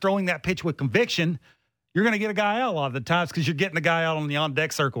 you're throwing that pitch with conviction. You're going to get a guy out a lot of the times because you're getting the guy out on the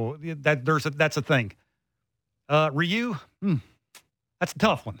on-deck circle. That's a thing. Ryu, that's a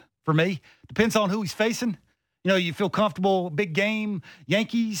tough one for me. Depends on who he's facing. You feel comfortable, big game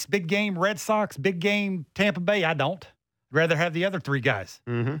Yankees, big game Red Sox, big game Tampa Bay. I don't. I'd rather have the other 3 guys.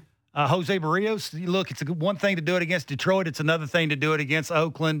 Jose Barrios, look, it's one thing to do it against Detroit. It's another thing to do it against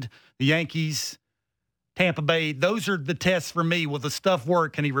Oakland, the Yankees, Tampa Bay. Those are the tests for me. Will the stuff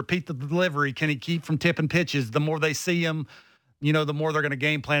work? Can he repeat the delivery? Can he keep from tipping pitches? The more they see him, the more they're going to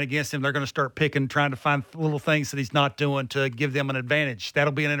game plan against him. They're going to start trying to find little things that he's not doing to give them an advantage.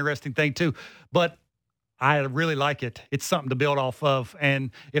 That'll be an interesting thing too. But I really like it. It's something to build off of.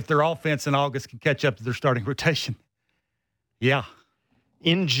 And if their offense in August can catch up to their starting rotation. Yeah.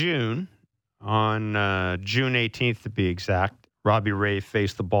 In June, on June 18th to be exact, Robbie Ray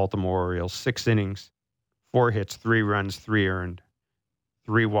faced the Baltimore Orioles. 6 innings, 4 hits, 3 runs, 3 earned,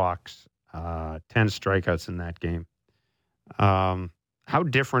 3 walks, 10 strikeouts in that game. How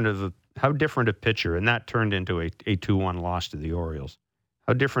different a pitcher, and that turned into a 2-1 loss to the Orioles.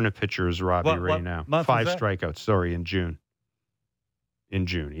 How different a pitcher is Robbie Ray now? 5 strikeouts, in June. In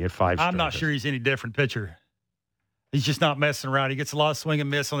June, he had 5 strikeouts. I'm not sure he's any different pitcher. He's just not messing around. He gets a lot of swing and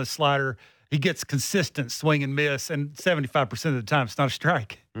miss on his slider. He gets consistent swing and miss, and 75% of the time it's not a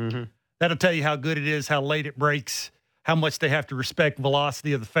strike. That'll tell you how good it is, how late it breaks, how much they have to respect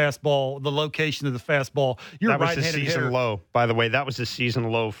velocity of the fastball, the location of the fastball. You're that was right-handed the season hitter. Low. By the way, that was the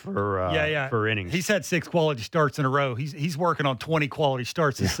season low for innings. He's had 6 quality starts in a row. He's working on 20 quality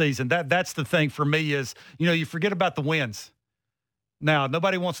starts this season. That's the thing for me is, you forget about the wins. Now,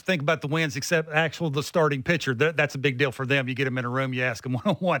 nobody wants to think about the wins except the starting pitcher. That's a big deal for them. You get them in a room, you ask them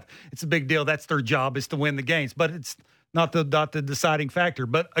one-on-one. It's a big deal. That's their job, is to win the games. But it's not the deciding factor.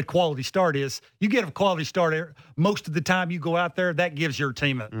 But a quality start is. You get a quality start most of the time you go out there, that gives your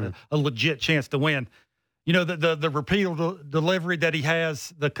team a legit chance to win. You know, the repeatable delivery that he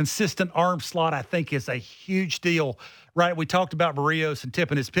has, the consistent arm slot, I think is a huge deal, right? We talked about Berríos and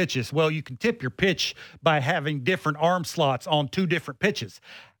tipping his pitches. Well, you can tip your pitch by having different arm slots on 2 different pitches.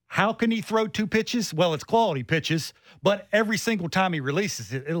 How can he throw 2 pitches? Well, it's quality pitches, but every single time he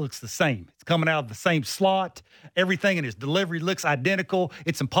releases it, it looks the same. It's coming out of the same slot. Everything in his delivery looks identical.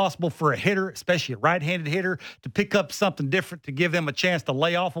 It's impossible for a hitter, especially a right-handed hitter, to pick up something different to give them a chance to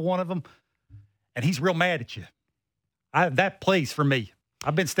lay off of one of them. And he's real mad at you. That plays for me.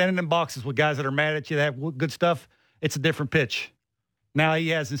 I've been standing in boxes with guys that are mad at you, that have good stuff. It's a different pitch. Now he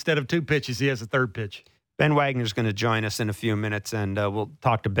has, instead of 2 pitches, he has a 3rd pitch. Ben Wagner's going to join us in a few minutes, and we'll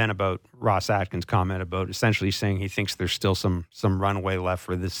talk to Ben about Ross Atkins' comment about essentially saying he thinks there's still some runway left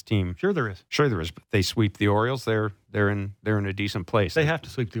for this team. Sure there is. Sure there is. But they sweep the Orioles, they're in a decent place. They have to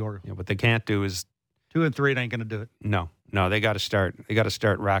sweep the Orioles. What they can't do is 2 and 3 ain't going to do it. No, they got to start. They got to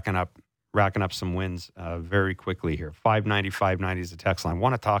start racking up some wins very quickly here. 590 is the text line. I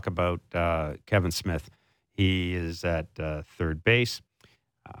want to talk about Kevin Smith. He is at third base.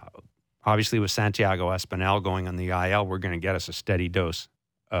 Obviously, with Santiago Espinal going on the IL, we're going to get us a steady dose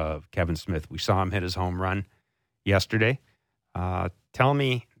of Kevin Smith. We saw him hit his home run yesterday. Give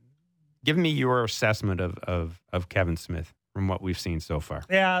me your assessment of Kevin Smith from what we've seen so far.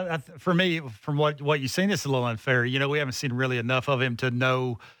 Yeah, for me, from what you've seen, it's a little unfair. You know, we haven't seen really enough of him to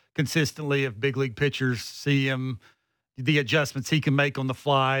know consistently if big league pitchers see him, the adjustments he can make on the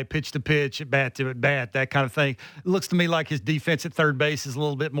fly, pitch to pitch, at bat to at bat, that kind of thing. It looks to me like his defense at third base is a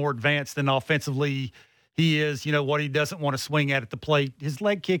little bit more advanced than offensively he is. You know, what he doesn't want to swing at the plate. His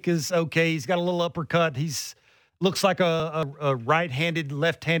leg kick is okay. He's got a little uppercut. Looks like a right-handed,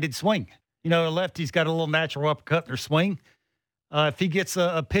 left-handed swing. You know, a lefty's got a little natural uppercut in their swing. If he gets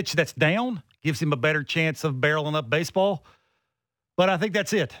a pitch that's down, gives him a better chance of barreling up baseball. But I think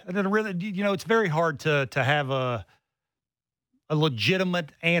that's it. And then really, you know, it's very hard to have a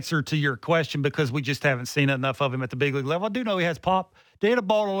legitimate answer to your question because we just haven't seen enough of him at the big league level. I do know he has pop. They hit a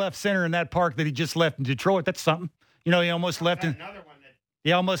ball to left center in that park that he just left in Detroit. That's something. You know, he almost left in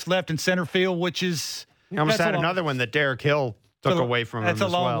center field, which is he almost had another one that Derek Hill took away from him. That's a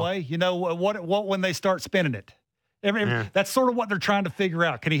long way. You know what when they start spinning it. That's sort of what they're trying to figure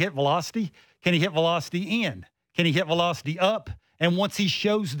out. Can he hit velocity? Can he hit velocity in? Can he hit velocity up? And once he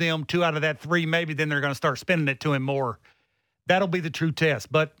shows them 2 out of that 3, maybe then they're going to start spinning it to him more. That'll be the true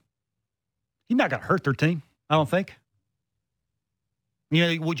test. But he's not going to hurt their team, I don't think.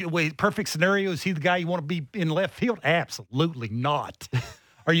 You know, perfect scenario, is he the guy you want to be in left field? Absolutely not.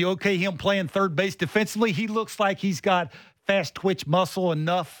 Are you okay him playing third base defensively? He looks like he's got fast twitch muscle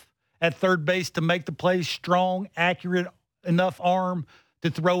enough at third base to make the play strong, accurate, enough arm to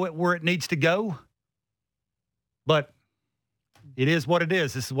throw it where it needs to go. But it is what it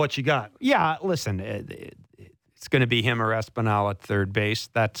is. This is what you got. Yeah, listen, it's going to be him or Espinal at third base.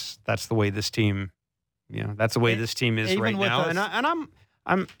 That's the way this team, that's the way this team is right now. And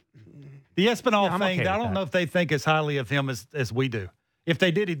I'm the Espinal thing. Okay, I don't know if they think as highly of him as we do. If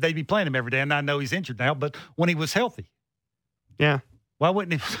they did, they'd be playing him every day. And I know he's injured now, but when he was healthy, yeah, why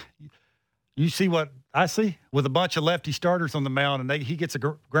wouldn't he? You see what I see with a bunch of lefty starters on the mound, and he gets a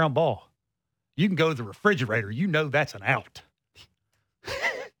ground ball. You can go to the refrigerator. You know that's an out.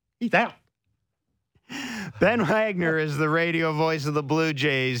 He's out. Ben Wagner is the radio voice of the Blue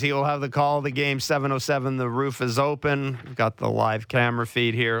Jays. He will have the call of the game, 7:07. The roof is open. We've got the live camera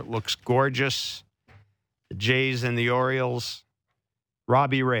feed here. It looks gorgeous. The Jays and the Orioles.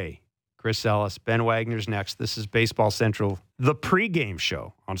 Robbie Ray, Chris Ellis, Ben Wagner's next. This is Baseball Central, the pregame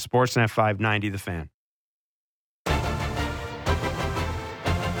show on Sportsnet 590, The Fan.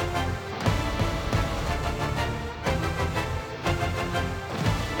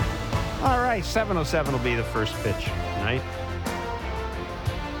 All right, 7:07 will be the first pitch tonight.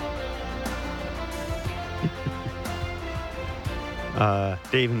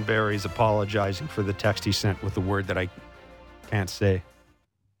 Dave Barry's apologizing for the text he sent with the word that I can't say.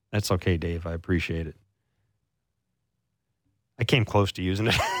 That's okay, Dave. I appreciate it. I came close to using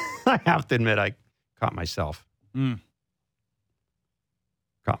it. I have to admit, I caught myself.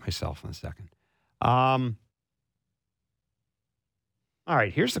 Caught myself in a second. All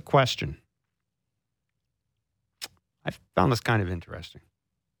right, here's the question. I found this kind of interesting.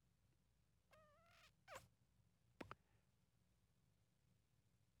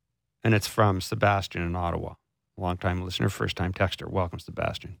 And it's from Sebastian in Ottawa. longtime listener, first-time texter. Welcome,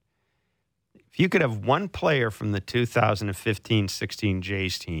 Sebastian. If you could have one player from the 2015-16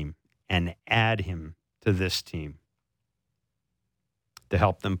 Jays team and add him to this team to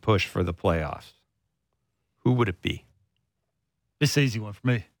help them push for the playoffs, who would it be? This is an easy one for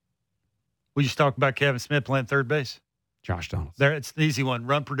me. We just talked about Kevin Smith playing third base. Josh Donaldson. There, it's an easy one.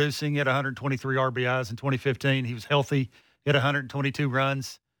 Run producing, he had 123 RBIs in 2015. He was healthy. He had 122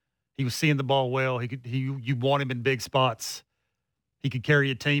 runs. He was seeing the ball well. You want him in big spots. He could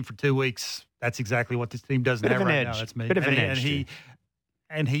carry a team for 2 weeks. That's exactly what this team doesn't have right now. That's me. Bit of an edge.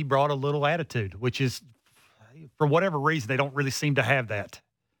 And he brought a little attitude, which is, for whatever reason, they don't really seem to have that.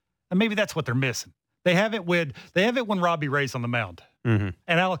 And maybe that's what they're missing. They have it when Robbie Ray's on the mound and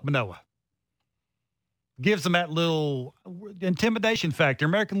Alek Manoah. Gives them that little intimidation factor.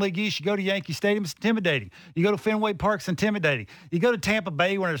 American League East, you go to Yankee Stadium, it's intimidating. You go to Fenway Park, it's intimidating. You go to Tampa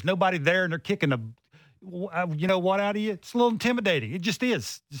Bay when there's nobody there and they're kicking out of you, it's a little intimidating. It just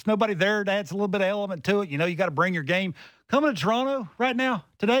is. There's nobody there. It adds a little bit of element to it. You got to bring your game. Coming to Toronto right now,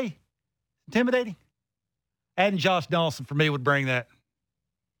 today, intimidating. Adding Josh Donaldson for me would bring that.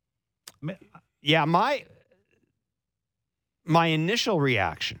 Yeah, my initial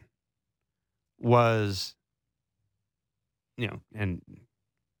reaction was, and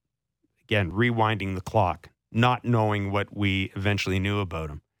again, rewinding the clock, not knowing what we eventually knew about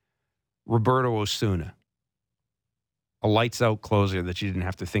him. Roberto Osuna, a lights-out closer that you didn't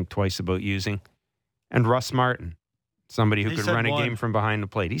have to think twice about using. And Russ Martin, somebody who could run a game from behind the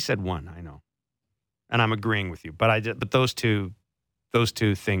plate. He said one, I know. And I'm agreeing with you. But those two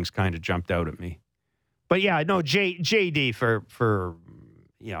things kind of jumped out at me. But yeah, no, JD for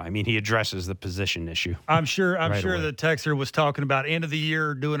he addresses the position issue. I'm sure the texter was talking about end of the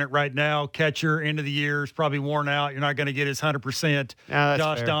year, doing it right now. Catcher, end of the year is probably worn out. You're not going to get his 100%.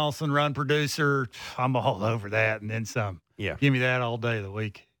 Josh fair. Donaldson, run producer. I'm all over that and then some. Yeah. Give me that all day of the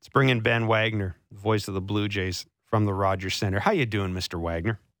week. Let's bring in Ben Wagner, voice of the Blue Jays from the Rogers Center. How you doing, Mr.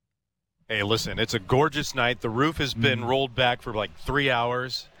 Wagner? Hey, listen, it's a gorgeous night. The roof has been rolled back for like 3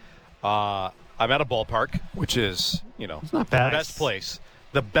 hours. I'm at a ballpark, which is, it's not bad.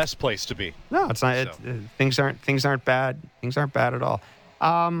 The best place to be. No, it's not. Things aren't bad. Things aren't bad at all.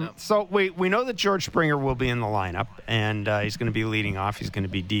 No. So we know that George Springer will be in the lineup, and he's going to be leading off. He's going to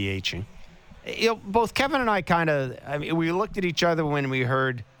be DHing. Both Kevin and I we looked at each other when we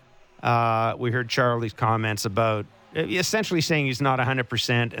heard Charlie's comments about essentially saying he's not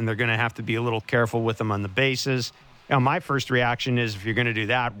 100%, and they're going to have to be a little careful with him on the bases. My first reaction is, if you're going to do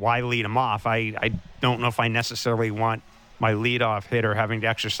that, why lead him off? I don't know if I necessarily want my leadoff hitter having to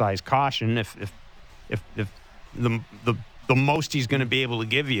exercise caution. If the most he's going to be able to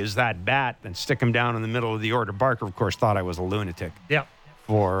give you is that bat, then stick him down in the middle of the order. Barker, of course, thought I was a lunatic. Yeah.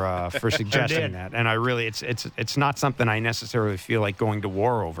 For suggesting that, and I really, it's not something I necessarily feel like going to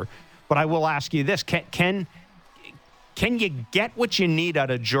war over. But I will ask you this: can you get what you need out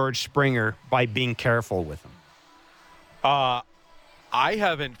of George Springer by being careful with him? I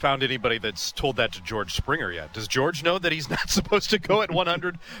haven't found anybody that's told that to George Springer yet. Does George know that he's not supposed to go at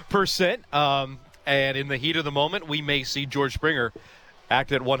 100%? And in the heat of the moment, we may see George Springer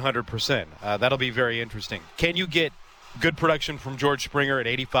act at 100%. That'll be very interesting. Can you get good production from George Springer at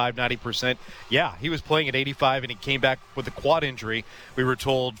 85, 90%? Yeah, he was playing at 85, and he came back with a quad injury. We were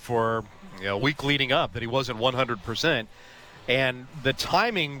told for a week leading up that he wasn't 100%. And the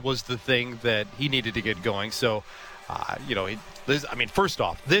timing was the thing that he needed to get going. So, first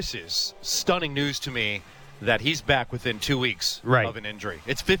off, this is stunning news to me that he's back within 2 weeks of an injury.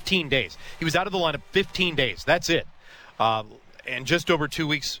 It's 15 days. He was out of the lineup 15 days. That's it. And just over 2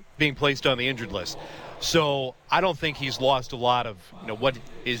 weeks being placed on the injured list. So I don't think he's lost a lot of what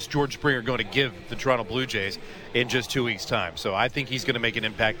is George Springer going to give the Toronto Blue Jays in just 2 weeks' time. So I think he's going to make an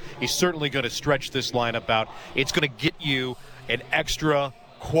impact. He's certainly going to stretch this lineup out. It's going to get you an extra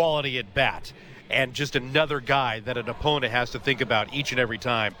quality at bat. And just another guy that an opponent has to think about each and every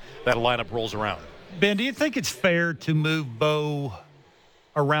time that a lineup rolls around. Ben, do you think it's fair to move Bo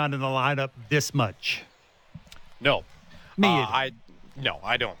around in the lineup this much? No. Me either. No,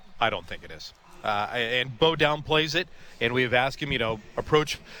 I don't. I don't think it is. And Bo downplays it, and we have asked him,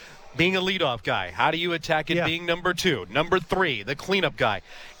 approach being a leadoff guy. How do you attack it being number 2? Number 3, the cleanup guy.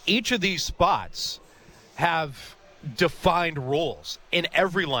 Each of these spots have defined roles in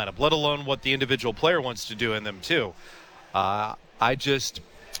every lineup, let alone what the individual player wants to do in them too. The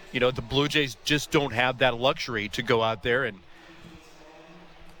Blue Jays just don't have that luxury to go out there and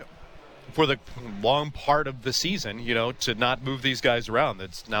for the long part of the season, to not move these guys around.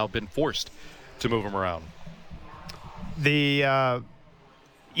 That's now been forced to move them around.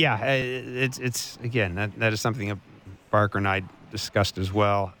 Yeah, it's again, that is something that Barker and I discussed as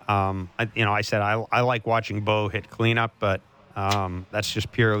well. I said I like watching Bo hit cleanup, but that's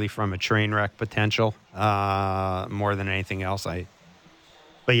just purely from a train wreck potential more than anything else.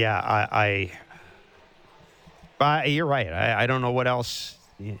 But you're right. I don't know what else.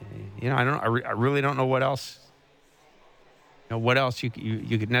 I really don't know what else. What else you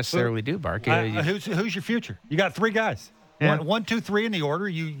could necessarily do, Bark? Who's your future? You got 3 guys. Yeah. 1, 2, 3 in the order.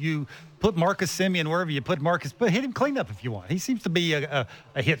 You put Marcus Semien wherever you put Marcus, but hit him cleanup if you want. He seems to be a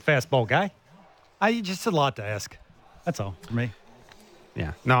hit fastball guy. Just a lot to ask. That's all for me.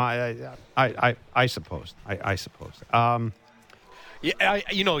 Yeah. No, I suppose. I suppose.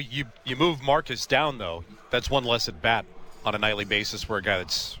 You move Marcus down though. That's one less at bat on a nightly basis for a guy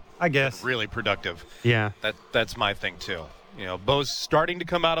that's really productive. Yeah. That's my thing too. Bo's starting to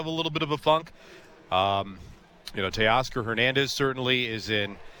come out of a little bit of a funk. Teoscar Hernandez certainly is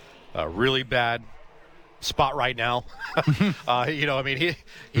in a really bad spot right now.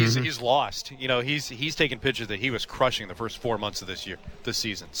 He's lost. He's taking pitches that he was crushing the first 4 months of this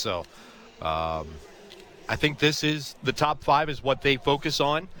season. So I think this is the top 5 is what they focus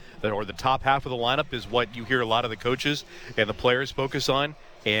on, or the top half of the lineup is what you hear a lot of the coaches and the players focus on.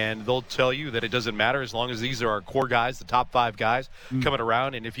 And they'll tell you that it doesn't matter as long as these are our core guys, the top 5 guys coming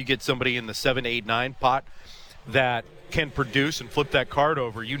around. And if you get somebody in the 7, 8, 9 pot that can produce and flip that card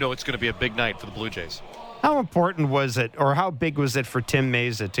over, it's going to be a big night for the Blue Jays. How important was it, or how big was it for Tim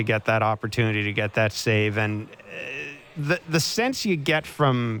Mayza to get that opportunity, to get that save? And the sense you get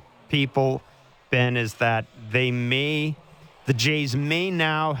from people, Ben, is that the Jays may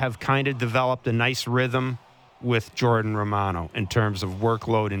now have kind of developed a nice rhythm with Jordan Romano in terms of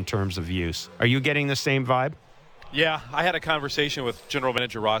workload, in terms of use. Are you getting the same vibe? Yeah, I had a conversation with General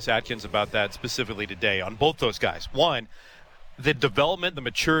Manager Ross Atkins about that specifically today on both those guys. One, the development, the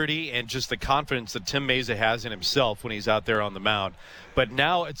maturity, and just the confidence that Tim Mayza has in himself when he's out there on the mound. But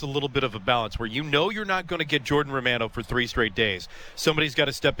now it's a little bit of a balance where you're not going to get Jordan Romano for 3 straight days. Somebody's got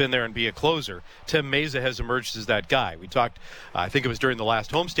to step in there and be a closer. Tim Mayza has emerged as that guy. We talked, I think it was during the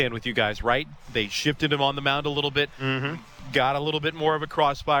last homestand with you guys, right? They shifted him on the mound a little bit. Mm-hmm. Got a little bit more of a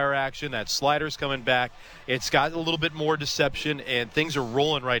crossfire action. That slider's coming back. It's got a little bit more deception, and things are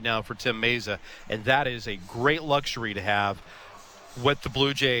rolling right now for Tim Mayza. And that is a great luxury to have with the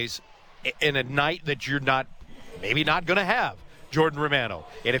Blue Jays in a night that you're maybe not going to have Jordan Romano.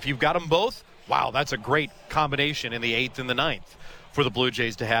 And if you've got them both, wow, that's a great combination in the 8th and the 9th for the Blue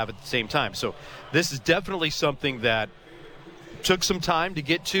Jays to have at the same time. So this is definitely something that took some time to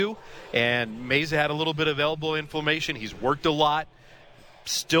get to, and Mayza had a little bit of elbow inflammation. He's worked a lot,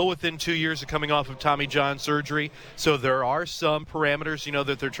 still within 2 years of coming off of Tommy John surgery. So there are some parameters,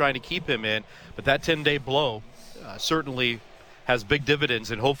 that they're trying to keep him in. But that 10-day blow certainly has big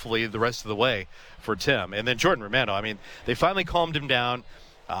dividends, and hopefully the rest of the way for Tim. And then Jordan Romano, they finally calmed him down.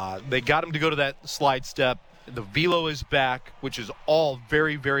 They got him to go to that slide step. The velo is back, which is all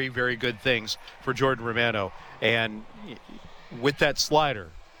very, very, very good things for Jordan Romano. And with that slider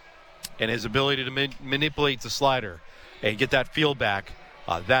and his ability to manipulate the slider and get that feel back,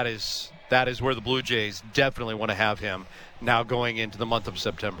 that is where the Blue Jays definitely want to have him now going into the month of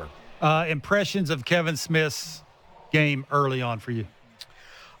September. Impressions of Kevin Smith's game early on for you?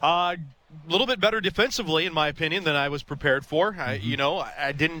 A little bit better defensively, in my opinion, than I was prepared for.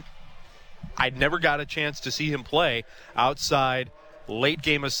 Mm-hmm. I never got a chance to see him play outside late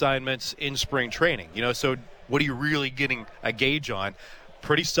game assignments in spring training. So what are you really getting a gauge on?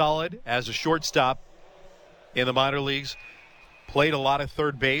 Pretty solid as a shortstop in the minor leagues. Played a lot of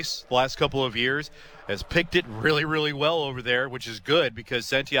third base the last couple of years. Has picked it really, really well over there, which is good because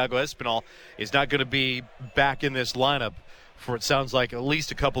Santiago Espinal is not going to be back in this lineup for, it sounds like, at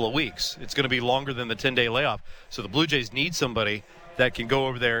least a couple of weeks. It's going to be longer than the 10-day layoff. So the Blue Jays need somebody that can go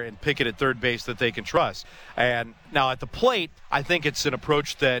over there and pick it at third base that they can trust. And now at the plate, I think it's an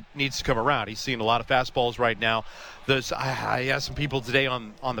approach that needs to come around. He's seeing a lot of fastballs right now. I asked some people today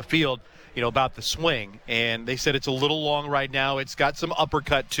on the field, about the swing, and they said it's a little long right now. It's got some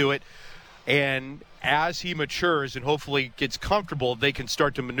uppercut to it. And as he matures and hopefully gets comfortable, they can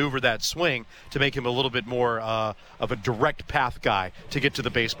start to maneuver that swing to make him a little bit more of a direct path guy to get to the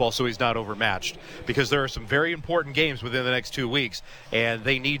baseball so he's not overmatched. Because there are some very important games within the next 2 weeks, and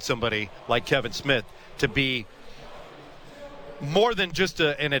they need somebody like Kevin Smith to be more than just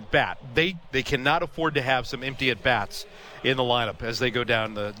an at-bat. They cannot afford to have some empty at-bats in the lineup as they go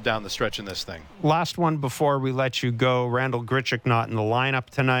down the stretch in this thing. Last one before we let you go. Randall Grichuk not in the lineup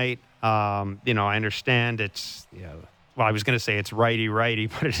tonight. I understand it's, well, I was going to say it's righty,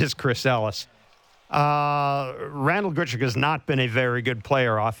 but it is Chris Ellis. Randal Grichuk has not been a very good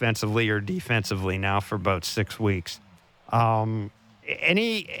player offensively or defensively now for about 6 weeks.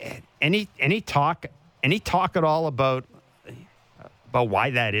 Any talk at all about why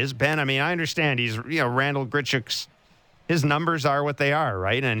that is, Ben? I mean, I understand he's, Randal Grichuk's, his numbers are what they are,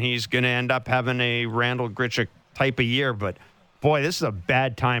 right? And he's going to end up having a Randal Grichuk type of year, but boy, this is a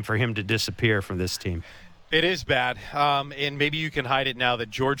bad time for him to disappear from this team. It is bad, and maybe you can hide it now that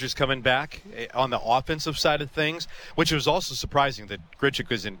George is coming back on the offensive side of things, which was also surprising that Grichuk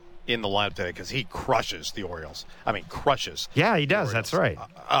was in the lineup today because he crushes the Orioles. I mean, crushes. Yeah, he does. That's right.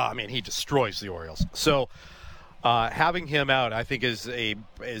 I mean, he destroys the Orioles. So having him out, I think, is a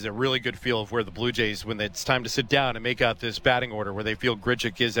really good feel of where the Blue Jays, when it's time to sit down and make out this batting order, where they feel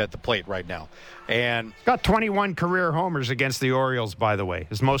Grichuk is at the plate right now. And got 21 career homers against the Orioles, by the way.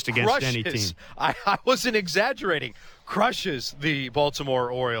 His most against any team. I wasn't exaggerating. Crushes the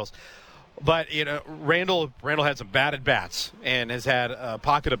Baltimore Orioles. But, Randal had some bad at-bats and has had a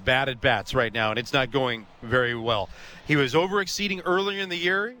pocket of bad at-bats right now, and it's not going very well. He was over-exceeding earlier in the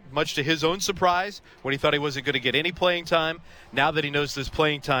year, much to his own surprise, when he thought he wasn't going to get any playing time. Now that he knows this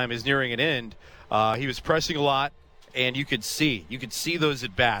playing time is nearing an end, he was pressing a lot, and you could see those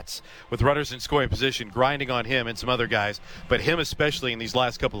at-bats with runners in scoring position grinding on him and some other guys, but him especially in these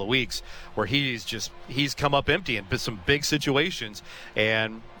last couple of weeks where he's come up empty in some big situations.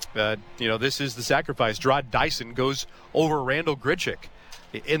 And this is the sacrifice. Jarrod Dyson goes over Randal Grichuk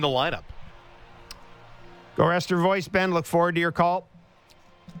in the lineup. Go rest your voice, Ben. Look forward to your call.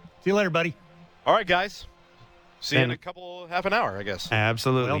 See you later, buddy. All right, guys. See you in half an hour, I guess.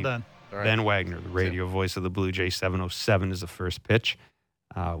 Absolutely. Well done. Right. Ben Wagner, the radio voice of the Blue Jays. 7:07 is the first pitch.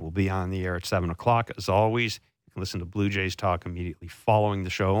 We'll be on the air at 7 o'clock. As always, you can listen to Blue Jays Talk immediately following the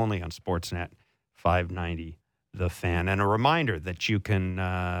show, only on Sportsnet 590 The Fan. And a reminder that you can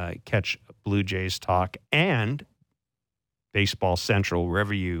catch Blue Jays Talk and Baseball Central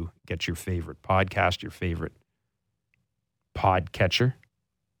wherever you get your favorite podcast, your favorite podcatcher,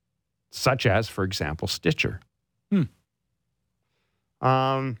 such as, for example, Stitcher.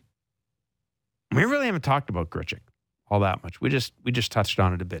 We really haven't talked about Grichuk all that much. We just touched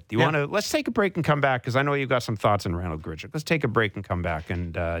on it a bit. Do you want to? Let's take a break and come back because I know you've got some thoughts on Randal Grichuk. Let's take a break and come back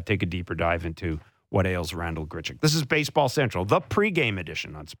and take a deeper dive into what ails Randal Grichuk. This is Baseball Central, the pregame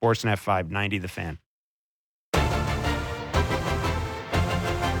edition on Sportsnet 590 The Fan.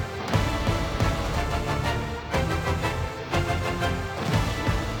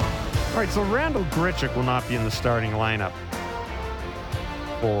 All right, so Randal Grichuk will not be in the starting lineup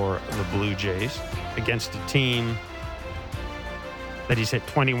for the Blue Jays against a team that he's hit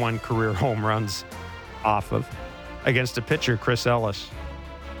 21 career home runs off of, against a pitcher, Chris Ellis,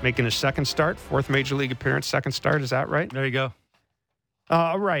 making his second start, fourth major league appearance, second start. Is that right? There you go.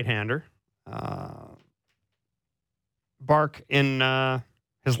 A right-hander. Bark, in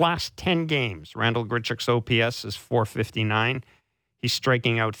his last 10 games, Randal Grichuk's OPS is .459. He's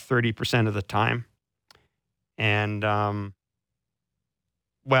striking out 30% of the time. And,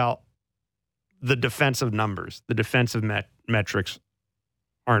 the defensive numbers, the defensive metrics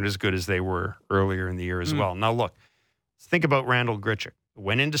aren't as good as they were earlier in the year as well. Now, look, think about Randal Grichuk.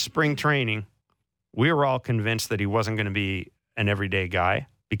 Went into spring training. We were all convinced that he wasn't going to be an everyday guy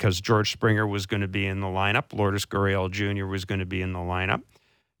because George Springer was going to be in the lineup. Lourdes Gurriel Jr. was going to be in the lineup.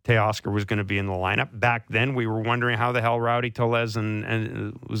 Teoscar was going to be in the lineup. Back then, we were wondering how the hell Rowdy Tellez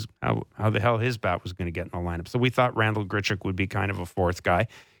and how the hell his bat was going to get in the lineup. So we thought Randal Grichuk would be kind of a fourth guy.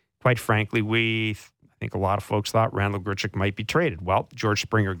 Quite frankly, I think a lot of folks thought Randal Grichuk might be traded. Well, George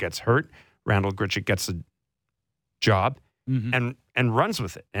Springer gets hurt. Randal Grichuk gets a job and runs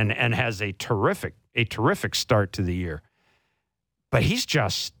with it and has a terrific start to the year. But he's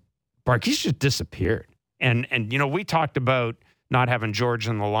just disappeared. And we talked about not having George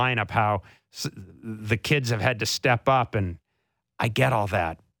in the lineup, how the kids have had to step up, and I get all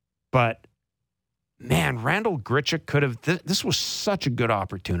that. But, man, Randal Grichuk could have this was such a good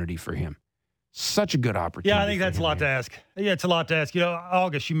opportunity for him. Such a good opportunity. Yeah, I think that's a lot to ask. Yeah, it's a lot to ask.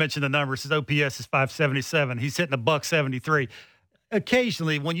 August, you mentioned the numbers. His OPS is .577. He's hitting $173.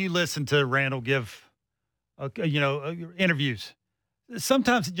 Occasionally, when you listen to Randal give, interviews,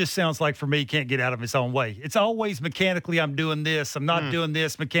 sometimes it just sounds like, for me, he can't get out of his own way. It's always mechanically, I'm doing this. I'm not doing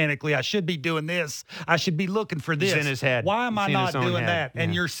this mechanically. I should be doing this. I should be looking for this. He's in his head. Why am I not doing that? Yeah.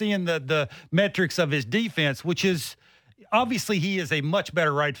 And you're seeing the metrics of his defense, which is, obviously he is a much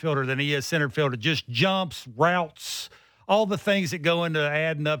better right fielder than he is center fielder. Just jumps, routes, all the things that go into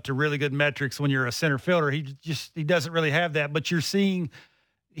adding up to really good metrics when you're a center fielder. He doesn't really have that. But you're seeing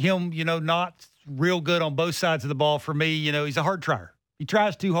him, not real good on both sides of the ball for me. He's a hard trier. He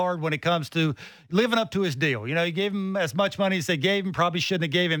tries too hard when it comes to living up to his deal. You know, he gave him as much money as they gave him. Probably shouldn't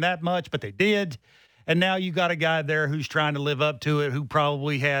have gave him that much, but they did. And now you got a guy there who's trying to live up to it, who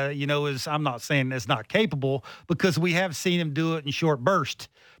probably has, I'm not saying is not capable, because we have seen him do it in short bursts.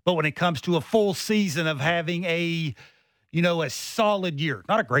 But when it comes to a full season of having a solid year,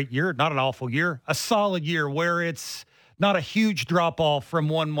 not a great year, not an awful year, a solid year where it's not a huge drop off from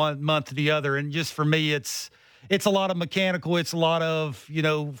one month to the other. And just for me, it's a lot of mechanical. It's a lot of,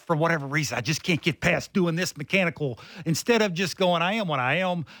 for whatever reason, I just can't get past doing this mechanical. Instead of just going, I am what I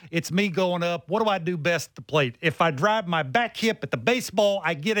am, it's me going up. What do I do best at the plate? If I drive my back hip at the baseball,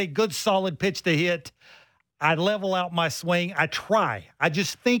 I get a good solid pitch to hit. I level out my swing. I try. I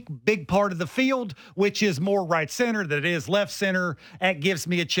just think big part of the field, which is more right center than it is left center, that gives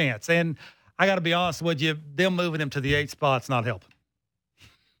me a chance. And I got to be honest with you, them moving him to the 8th spot's not helping.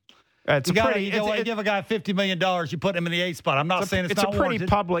 You give a guy $50 million, you put him in the 8th spot. I'm not saying it's not warranted.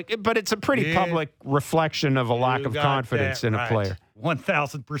 But it's a pretty public reflection of a lack of confidence in a player.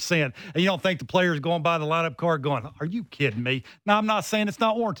 1,000%. And you don't think the player's going by the lineup card going, are you kidding me? No, I'm not saying it's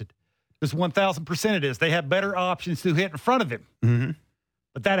not warranted. Because 1,000% it is. They have better options to hit in front of him. Mm-hmm.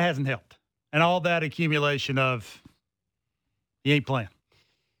 But that hasn't helped. And all that accumulation of he ain't playing.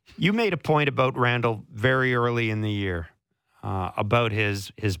 You made a point about Randall very early in the year about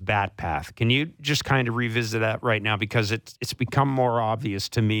his bat path. Can you just kind of revisit that right now? Because it's become more obvious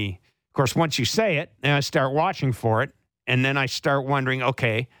to me. Of course, once you say it, and I start watching for it, and then I start wondering,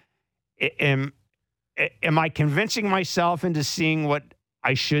 okay, am I convincing myself into seeing what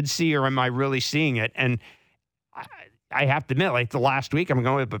I should see, or am I really seeing it? And I have to admit, like the last week, I'm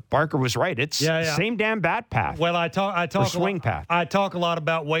going, but Barker was right. It's same damn bat path. Well, I talk swing path. I talk a lot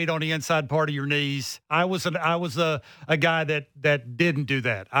about weight on the inside part of your knees. I was a guy that didn't do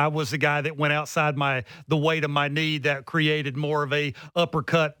that. I was a guy that went outside the weight of my knee that created more of a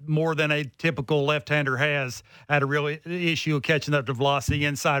uppercut more than a typical left-hander has. I had a real issue of catching up to velocity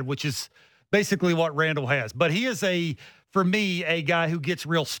inside, which is basically what Randall has. But he is for me, a guy who gets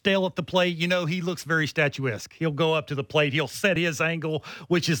real stale at the plate. He looks very statuesque. He'll go up to the plate. He'll set his angle,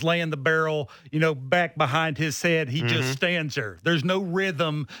 which is laying the barrel, back behind his head. He just stands there. There's no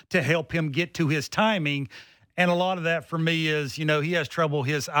rhythm to help him get to his timing. And a lot of that for me is, he has trouble,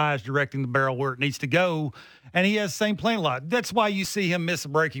 his eyes directing the barrel where it needs to go. And he has the same plane a lot. That's why you see him miss a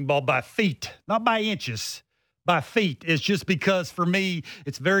breaking ball by feet, not by inches, by feet. It's just because for me,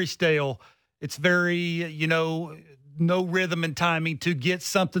 it's very stale. It's very, no rhythm and timing to get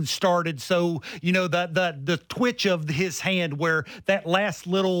something started. So, the twitch of his hand where that last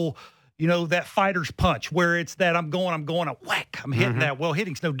little, that fighter's punch where it's that I'm going a whack, I'm hitting that. Well,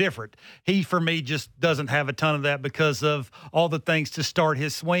 hitting's no different. He, for me, just doesn't have a ton of that because of all the things to start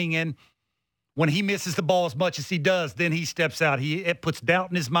his swing. And when he misses the ball as much as he does, then he steps out. It puts doubt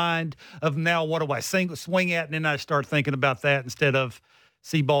in his mind of now what do I swing at? And then I start thinking about that instead of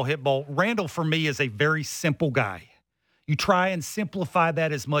see ball, hit ball. Randall, for me, is a very simple guy. You try and simplify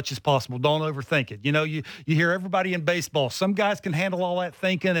that as much as possible. Don't overthink it. You hear everybody in baseball. Some guys can handle all that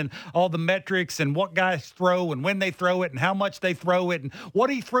thinking and all the metrics and what guys throw and when they throw it and how much they throw it and what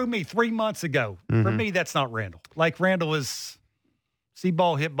he threw me 3 months ago. Mm-hmm. For me, that's not Randall. Like Randall is see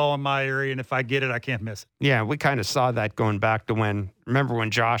ball, hit ball in my area, and if I get it, I can't miss it. Yeah, we kind of saw that going back to remember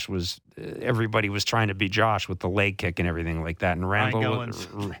when Josh was, everybody was trying to beat Josh with the leg kick and everything like that. And Randall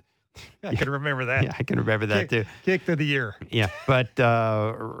I can remember that. Yeah, I can remember that too. Kick of the year. Yeah, but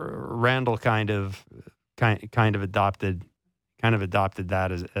Randall kind of adopted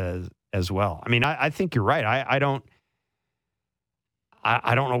that as well. I mean, I think you're right. I don't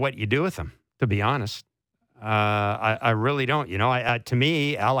know what you do with him, to be honest. I really don't. To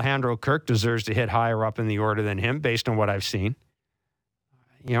me, Alejandro Kirk deserves to hit higher up in the order than him, based on what I've seen.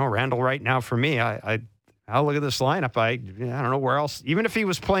 Randall right now for me, I'll look at this lineup. I don't know where else. Even if he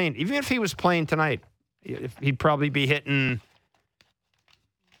was playing tonight, he'd probably be hitting.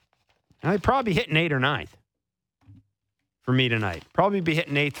 He'd probably be hitting 8th or 9th for me tonight. Probably be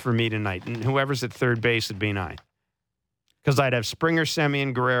hitting 8th for me tonight, and whoever's at third base would be 9th. Because I'd have Springer,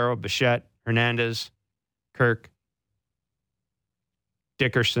 Semien, Guerrero, Bichette, Hernandez, Kirk,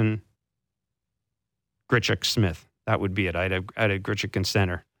 Dickerson, Grichuk, Smith. That would be it. I'd have Grichuk in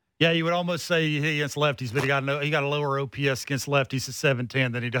center. Yeah, you would almost say he hit against lefties, but he got a lower OPS against lefties at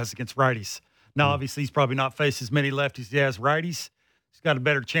 710 than he does against righties. Now, obviously, he's probably not faced as many lefties as he has righties. He's got a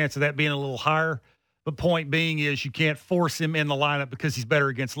better chance of that being a little higher. But point being is you can't force him in the lineup because he's better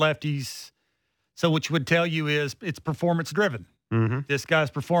against lefties. So what you would tell you is it's performance driven. Mm-hmm. This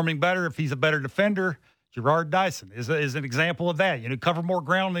guy's performing better. If he's a better defender, Gerard Dyson is an example of that. Cover more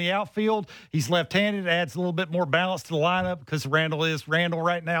ground in the outfield. He's left-handed. It adds a little bit more balance to the lineup because Randall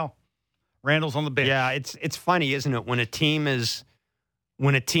right now. Randall's on the bench. Yeah, it's funny, isn't it? When a team is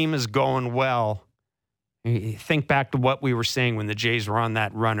going well, you think back to what we were saying when the Jays were on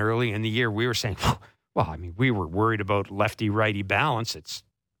that run early in the year. We were saying, well, I mean, we were worried about lefty-righty balance. It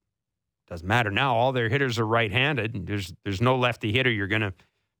doesn't matter now. All their hitters are right-handed. And there's no lefty hitter you're gonna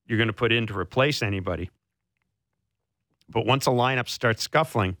put in to replace anybody. But once a lineup starts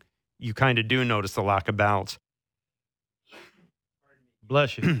scuffling, you kind of do notice the lack of balance.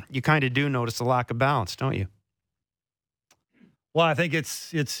 Bless you. You kind of do notice the lack of balance, don't you? Well, I think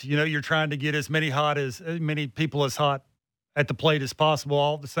it's you're trying to get as many people as hot at the plate as possible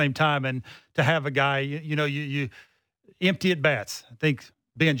all at the same time, and to have a guy, you empty at bats. I think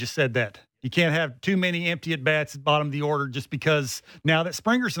Ben just said that. You can't have too many empty at bats at the bottom of the order just because now that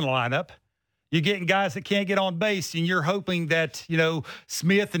Springer's in the lineup, you're getting guys that can't get on base, and you're hoping that,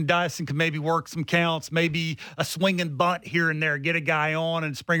 Smith and Dyson can maybe work some counts, maybe a swinging bunt here and there, get a guy on,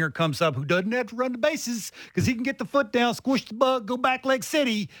 and Springer comes up who doesn't have to run the bases because he can get the foot down, squish the bug, go back leg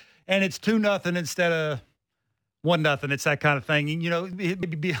city, and it's 2-0 instead of 1-0. It's that kind of thing. And,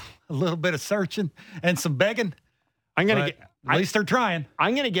 it'd be a little bit of searching and some begging. At least they're trying.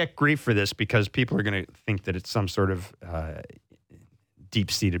 I'm going to get grief for this because people are going to think that it's some sort of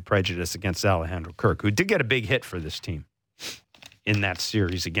deep-seated prejudice against Alejandro Kirk, who did get a big hit for this team in that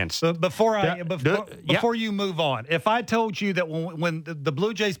series against. Before you move on, if I told you that when the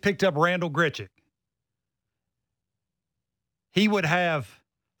Blue Jays picked up Randall Grichuk, he would have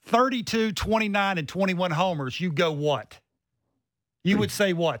 32, 29, and 21 homers, you go what? You would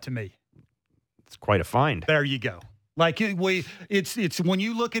say what to me? It's quite a find. There you go. Like it's when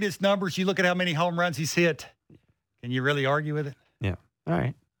you look at his numbers, you look at how many home runs he's hit. Can you really argue with it? Yeah. All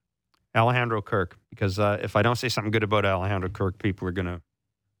right. Alejandro Kirk, because if I don't say something good about Alejandro Kirk, people are going to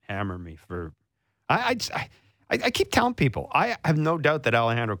hammer me for. I keep telling people I have no doubt that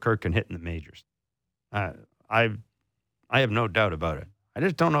Alejandro Kirk can hit in the majors. I have no doubt about it. I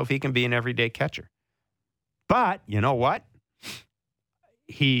just don't know if he can be an everyday catcher. But you know what?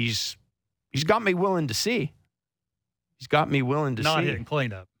 He's got me willing to see. He's got me willing to see. Not hitting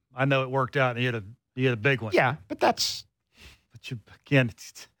cleanup. I know it worked out, and he had a big one. Yeah, but that's. I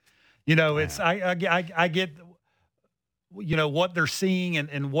get, what they're seeing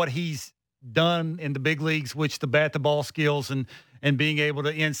and what he's done in the big leagues, which the bat-to-ball skills and being able to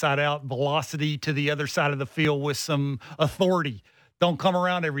inside-out velocity to the other side of the field with some authority. Don't come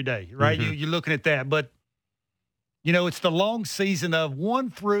around every day, right? Mm-hmm. You're looking at that. But, it's the long season of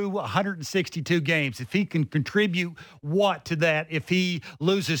 1 through 162 games. If he can contribute to that, if he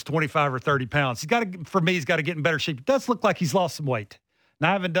loses 25 or 30 pounds, he's got to get in better shape. It does look like he's lost some weight. And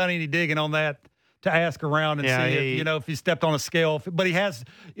I haven't done any digging on that to ask around and see if he stepped on a scale. But he has.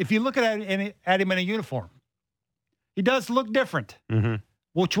 If you look at him in a uniform, he does look different,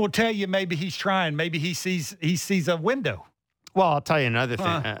 which will tell you maybe he's trying. Maybe he sees a window. Well, I'll tell you another thing.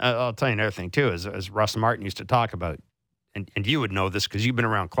 I'll tell you another thing too. As Russ Martin used to talk about, and you would know this because you've been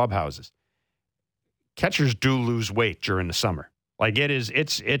around clubhouses. Catchers do lose weight during the summer. Like it's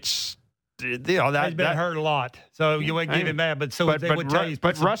he's been hurt a lot, so you wouldn't give him that. But they would tell you.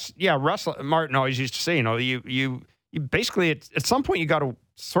 But Russ Martin always used to say, you basically at some point you got to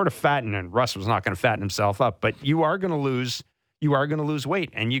sort of fatten, and Russ was not going to fatten himself up, but you are going to lose. You are going to lose weight,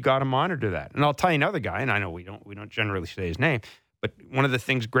 and you got to monitor that. And I'll tell you another guy, and I know we don't generally say his name, but one of the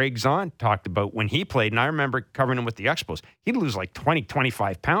things Greg Zahn talked about when he played, and I remember covering him with the Expos, he'd lose like 20,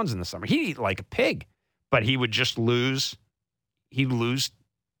 25 pounds in the summer. He'd eat like a pig, but he would just lose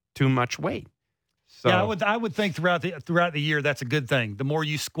too much weight. So, yeah, I would think throughout the year that's a good thing. The more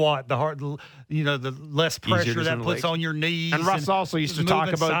you squat, the less pressure that puts on your knees. And Russ also used to talk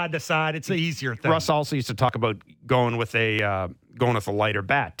about side to side. It's an easier thing. Russ also used to talk about going with a lighter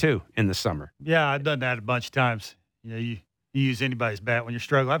bat too in the summer. Yeah, I've done that a bunch of times. You use anybody's bat when you're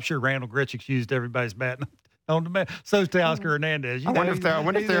struggling. I'm sure Randall Grichuk used everybody's bat on the bat. So's Teoscar Hernandez. I wonder if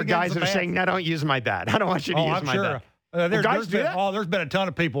there are guys that are saying, "No, don't use my bat. I don't want you to use my bat." There's been a ton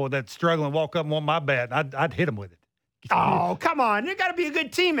of people that's struggling, walk up and want my bat. I'd hit them with it. Oh, come on. You got to be a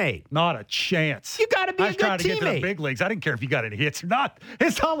good teammate. Not a chance. You got to be a good teammate. I was trying to get to the big leagues. I didn't care if you got any hits or not.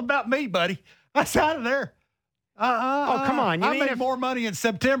 It's all about me, buddy. I was out of there. Oh, come on. I make more money in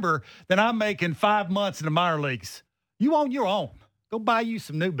September than I'm making 5 months in the minor leagues. You own your own. Go buy you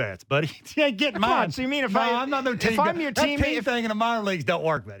some new bats, buddy. You ain't getting mine. On, so you mean I'm not no team. If I'm your teammate, team thing in the minor leagues don't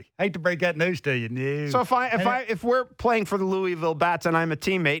work, buddy. I hate to break that news to you. No. So if we're playing for the Louisville Bats and I'm a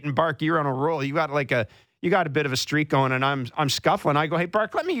teammate and Bark, you're on a roll. You got you got a bit of a streak going, and I'm scuffling. I go, hey,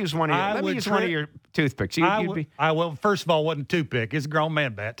 Bark, let me use one of your toothpicks. I will. First of all, it wasn't a toothpick. It's a grown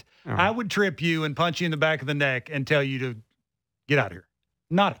man bat. Right. I would trip you and punch you in the back of the neck and tell you to get out of here.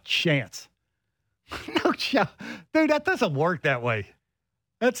 Not a chance. No chance. Dude, that doesn't work that way.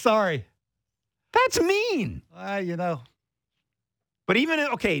 That's sorry. That's mean. But even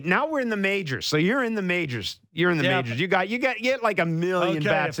now we're in the majors. So you're in the majors. Majors. You get like 1 million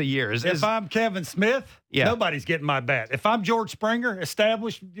bats a year. If I'm Kevin Smith, nobody's getting my bat. If I'm George Springer,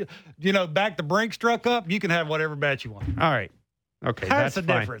 established, back the Brinks truck up, you can have whatever bat you want. All right. Okay, that's the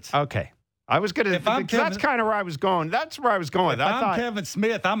fine. difference. Okay. I was going to. That's kind of where I was going. That's where I was going. If I'm Kevin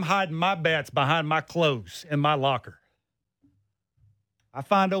Smith, I'm hiding my bats behind my clothes in my locker. I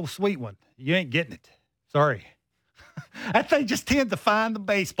find old sweet one. You ain't getting it. Sorry. That thing just tends to find the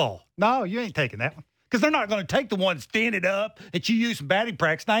baseball. No, you ain't taking that one. Because they're not going to take the one standing up that you use in batting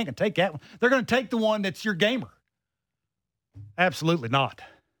practice. They ain't going to take that one. They're going to take the one that's your gamer. Absolutely not.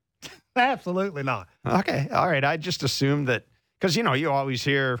 Absolutely not. Okay. All right. I just assumed that because, you always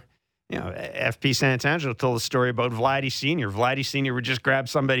hear, FP Santangelo told the story about Vladdy Sr. Vladdy Sr. would just grab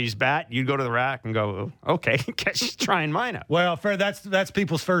somebody's bat. You'd go to the rack and go, okay, guess he's trying mine out. Well, fair. That's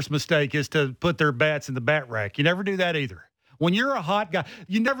people's first mistake is to put their bats in the bat rack. You never do that either. When you're a hot guy,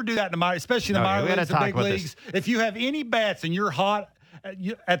 you never do that in the minor, especially in the minor leagues, the big leagues. If you have any bats and you're hot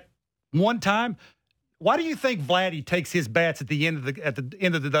at one time, why do you think Vladdy takes his bats at the end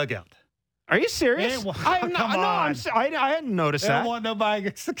of the dugout? Are you serious? I hadn't noticed that. I don't want nobody.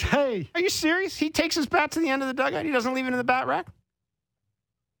 It's okay. Are you serious? He takes his bat to the end of the dugout. He doesn't leave it in the bat rack.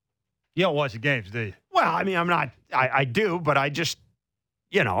 You don't watch the games, do you? Well, I mean, I'm not. I do, but I just,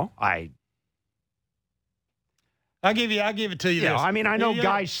 I'll give it to you. I mean, I know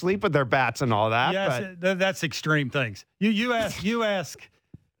guys sleep with their bats and all that. Yes, but that's extreme things. You ask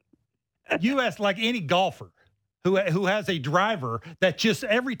like any golfer who has a driver that just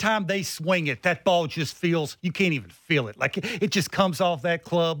every time they swing it, that ball just feels, you can't even feel it. Like it just comes off that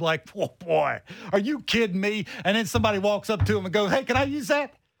club like, oh boy, are you kidding me? And then somebody walks up to him and goes, hey, can I use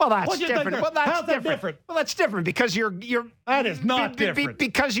that? Well, that's different. How's that different? Well, that's different because you're that is not different.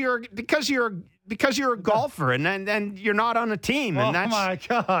 Because you're a golfer and you're not on a team. And oh my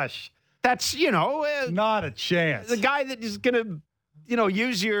gosh. That's, not a chance. The guy that is going to,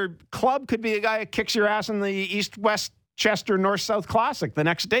 use your club could be a guy that kicks your ass in the East-West Chester North-South Classic the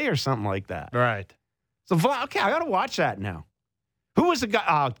next day or something like that. Right. So, okay, I got to watch that now. Who was the guy?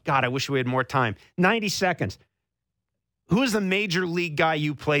 Oh, God, I wish we had more time. 90 seconds. Who is the major league guy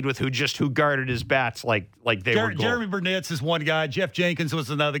you played with who guarded his bats like they were gold? Jeremy Burnett's is one guy. Jeff Jenkins was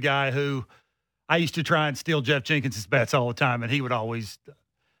another guy who I used to try and steal Jeff Jenkins' bats all the time, and he would always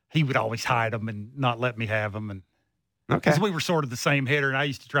hide them and not let me have them. And because we were sort of the same hitter, and I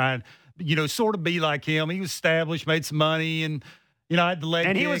used to try and, sort of be like him. He was established, made some money, and, I had the leg.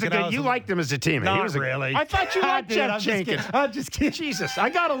 And he was a good. You liked him as a teammate. Not really. I thought you liked Jeff Jenkins. I'm just kidding. Jesus, I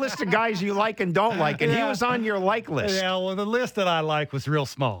got a list of guys you like and don't like, and he was on your like list. Yeah, well, the list that I like was real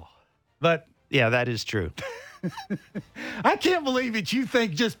small, but yeah, that is true. I can't believe it. You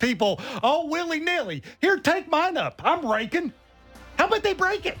think just people, willy-nilly. Here, take mine up. I'm raking. How about they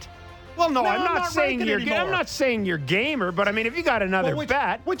break it? Well, no, I'm not saying you're gamer, but I mean, if you got another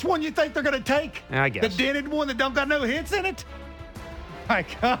bat, which one you think they're going to take? I guess the dented one that don't got no hits in it. My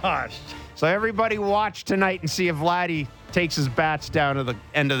gosh! So everybody watch tonight and see if Vladdy takes his bats down to the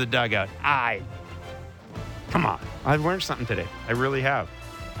end of the dugout. Come on, I've learned something today. I really have.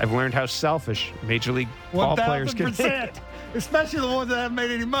 I've learned how selfish Major League ball players can be. Especially the ones that haven't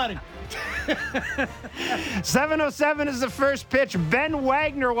made any money. 7:07 is the first pitch. Ben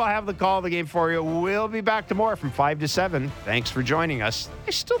Wagner will have the call of the game for you. We'll be back to more from 5 to 7. Thanks for joining us.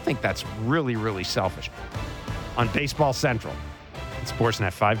 I still think that's really, really selfish. On Baseball Central,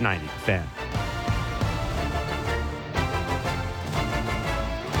 Sportsnet 590, Fan.